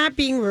 And I'm not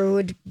being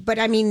rude, but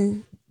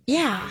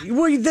yeah.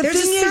 Well, the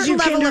thing is, you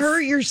can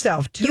hurt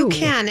yourself, too. You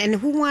can, and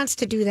who wants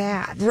to do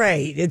that?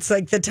 Right. It's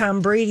like the Tom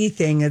Brady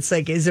thing. It's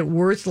like, is it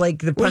worth,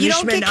 the punishment you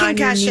don't get on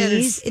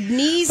concussions. Your knees?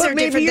 Knees are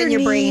different than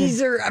your brain.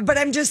 But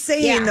I'm just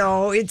saying,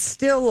 though, it's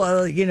still,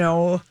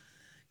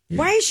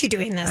 Why is she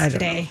doing this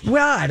today?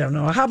 Well, I don't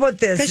know. How about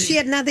this? Because she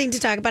had nothing to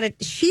talk about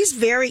it. She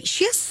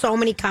has so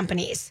many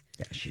companies.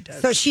 Yeah, she does.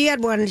 So she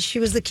had one. She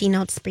was the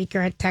keynote speaker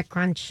at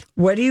TechCrunch.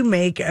 What do you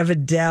make of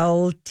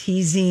Adele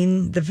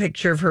teasing the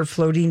picture of her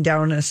floating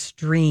down a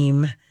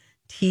stream,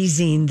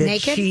 teasing that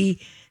naked?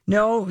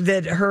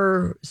 that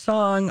her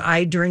song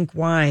 "I Drink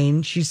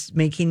Wine." She's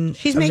making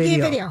a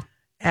video.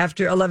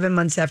 After 11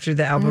 months after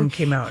the album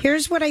came out.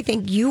 Here's what I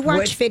think. You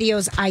watch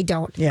videos. I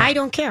don't. Yeah. I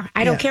don't care.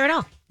 I don't care at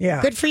all.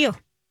 Yeah. Good for you.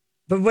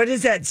 But what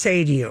does that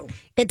say to you?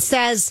 It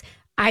says,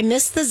 I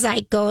miss the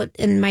Zygote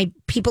and my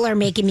people are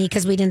making me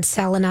because we didn't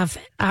sell enough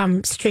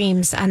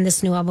streams on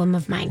this new album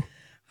of mine.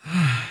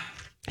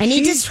 I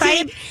need to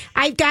try.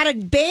 I've got a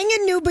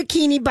banging new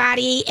bikini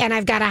body, and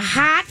I've got a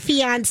hot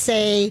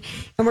fiance,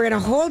 and we're going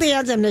to hold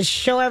hands. I'm going to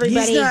show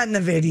everybody. He's not in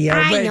the video.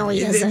 I know he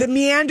isn't. The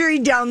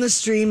meandering down the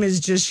stream is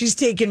just, she's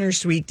taking her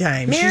sweet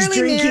time. She's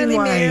drinking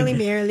wine.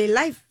 Merrily,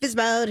 life is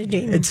about a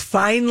dream. It's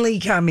finally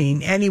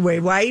coming. Anyway,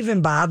 why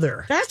even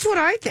bother? That's what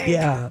I think.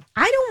 Yeah.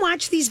 I don't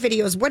watch these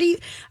videos.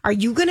 Are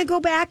you going to go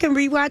back and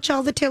rewatch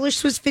all the Taylor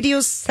Swift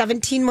videos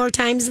 17 more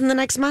times in the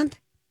next month?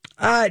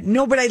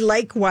 No, but I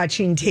like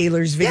watching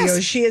Taylor's videos.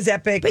 Yes, she is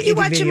epic. But you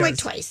watch them like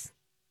twice.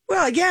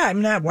 Well, yeah,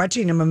 I'm not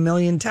watching them a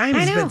million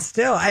times, but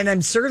still. And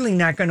I'm certainly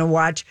not going to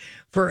watch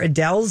for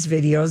Adele's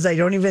videos. I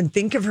don't even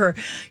think of her.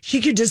 She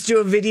could just do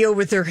a video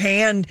with her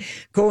hand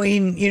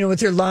going,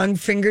 with her long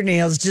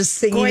fingernails, just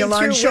singing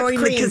along,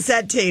 showing the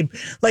cassette tape.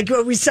 Like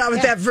what we saw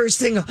with that first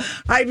single.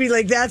 I'd be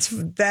like, that's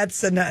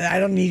I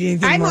don't need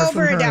anything more from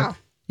her. I'm over Adele.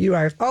 You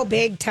are. Oh,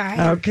 big time.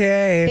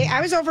 Okay. Hey,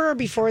 I was over her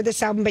before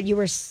this album, but you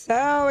were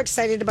so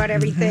excited about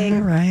everything.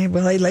 All right.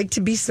 Well, I like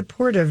to be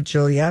supportive,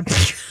 Julia.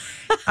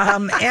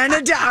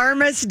 Anna de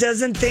Armas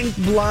doesn't think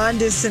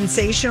Blonde is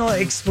sensational,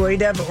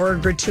 exploitive, or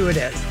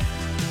gratuitous.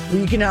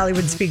 You can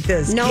Hollywood speak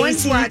this. No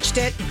one's watched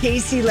it.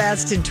 Casey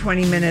lasted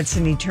 20 minutes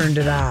and he turned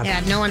it off.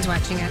 Yeah, no one's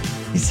watching it.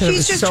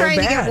 She's just trying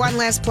to get one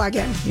last plug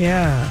in.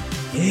 Yeah.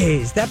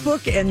 Jeez. That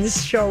book and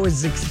this show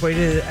is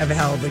exploited of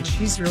hell, but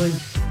she's really...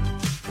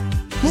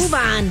 Move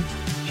on.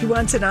 She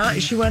wants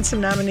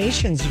some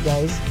nominations, you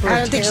guys.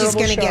 I don't think she's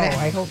going to get it.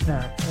 I hope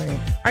not. All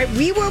right,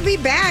 we will be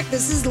back.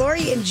 This is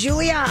Lori and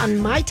Julia on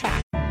My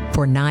Talk.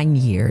 For 9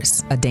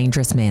 years, a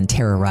dangerous man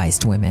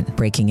terrorized women,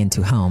 breaking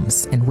into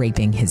homes and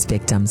raping his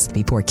victims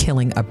before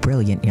killing a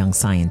brilliant young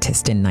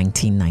scientist in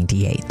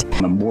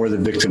 1998. The more the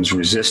victims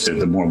resisted,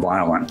 the more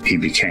violent he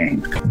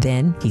became.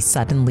 Then he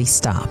suddenly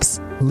stops,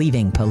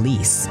 leaving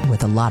police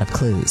with a lot of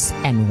clues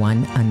and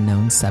one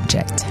unknown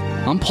subject.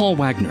 I'm Paul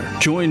Wagner.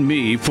 Join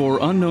me for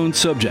Unknown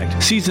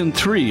Subject, Season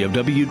 3 of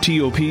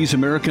WTOP's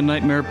American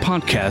Nightmare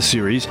podcast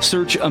series.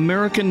 Search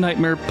American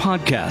Nightmare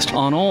Podcast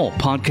on all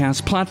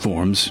podcast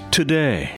platforms today.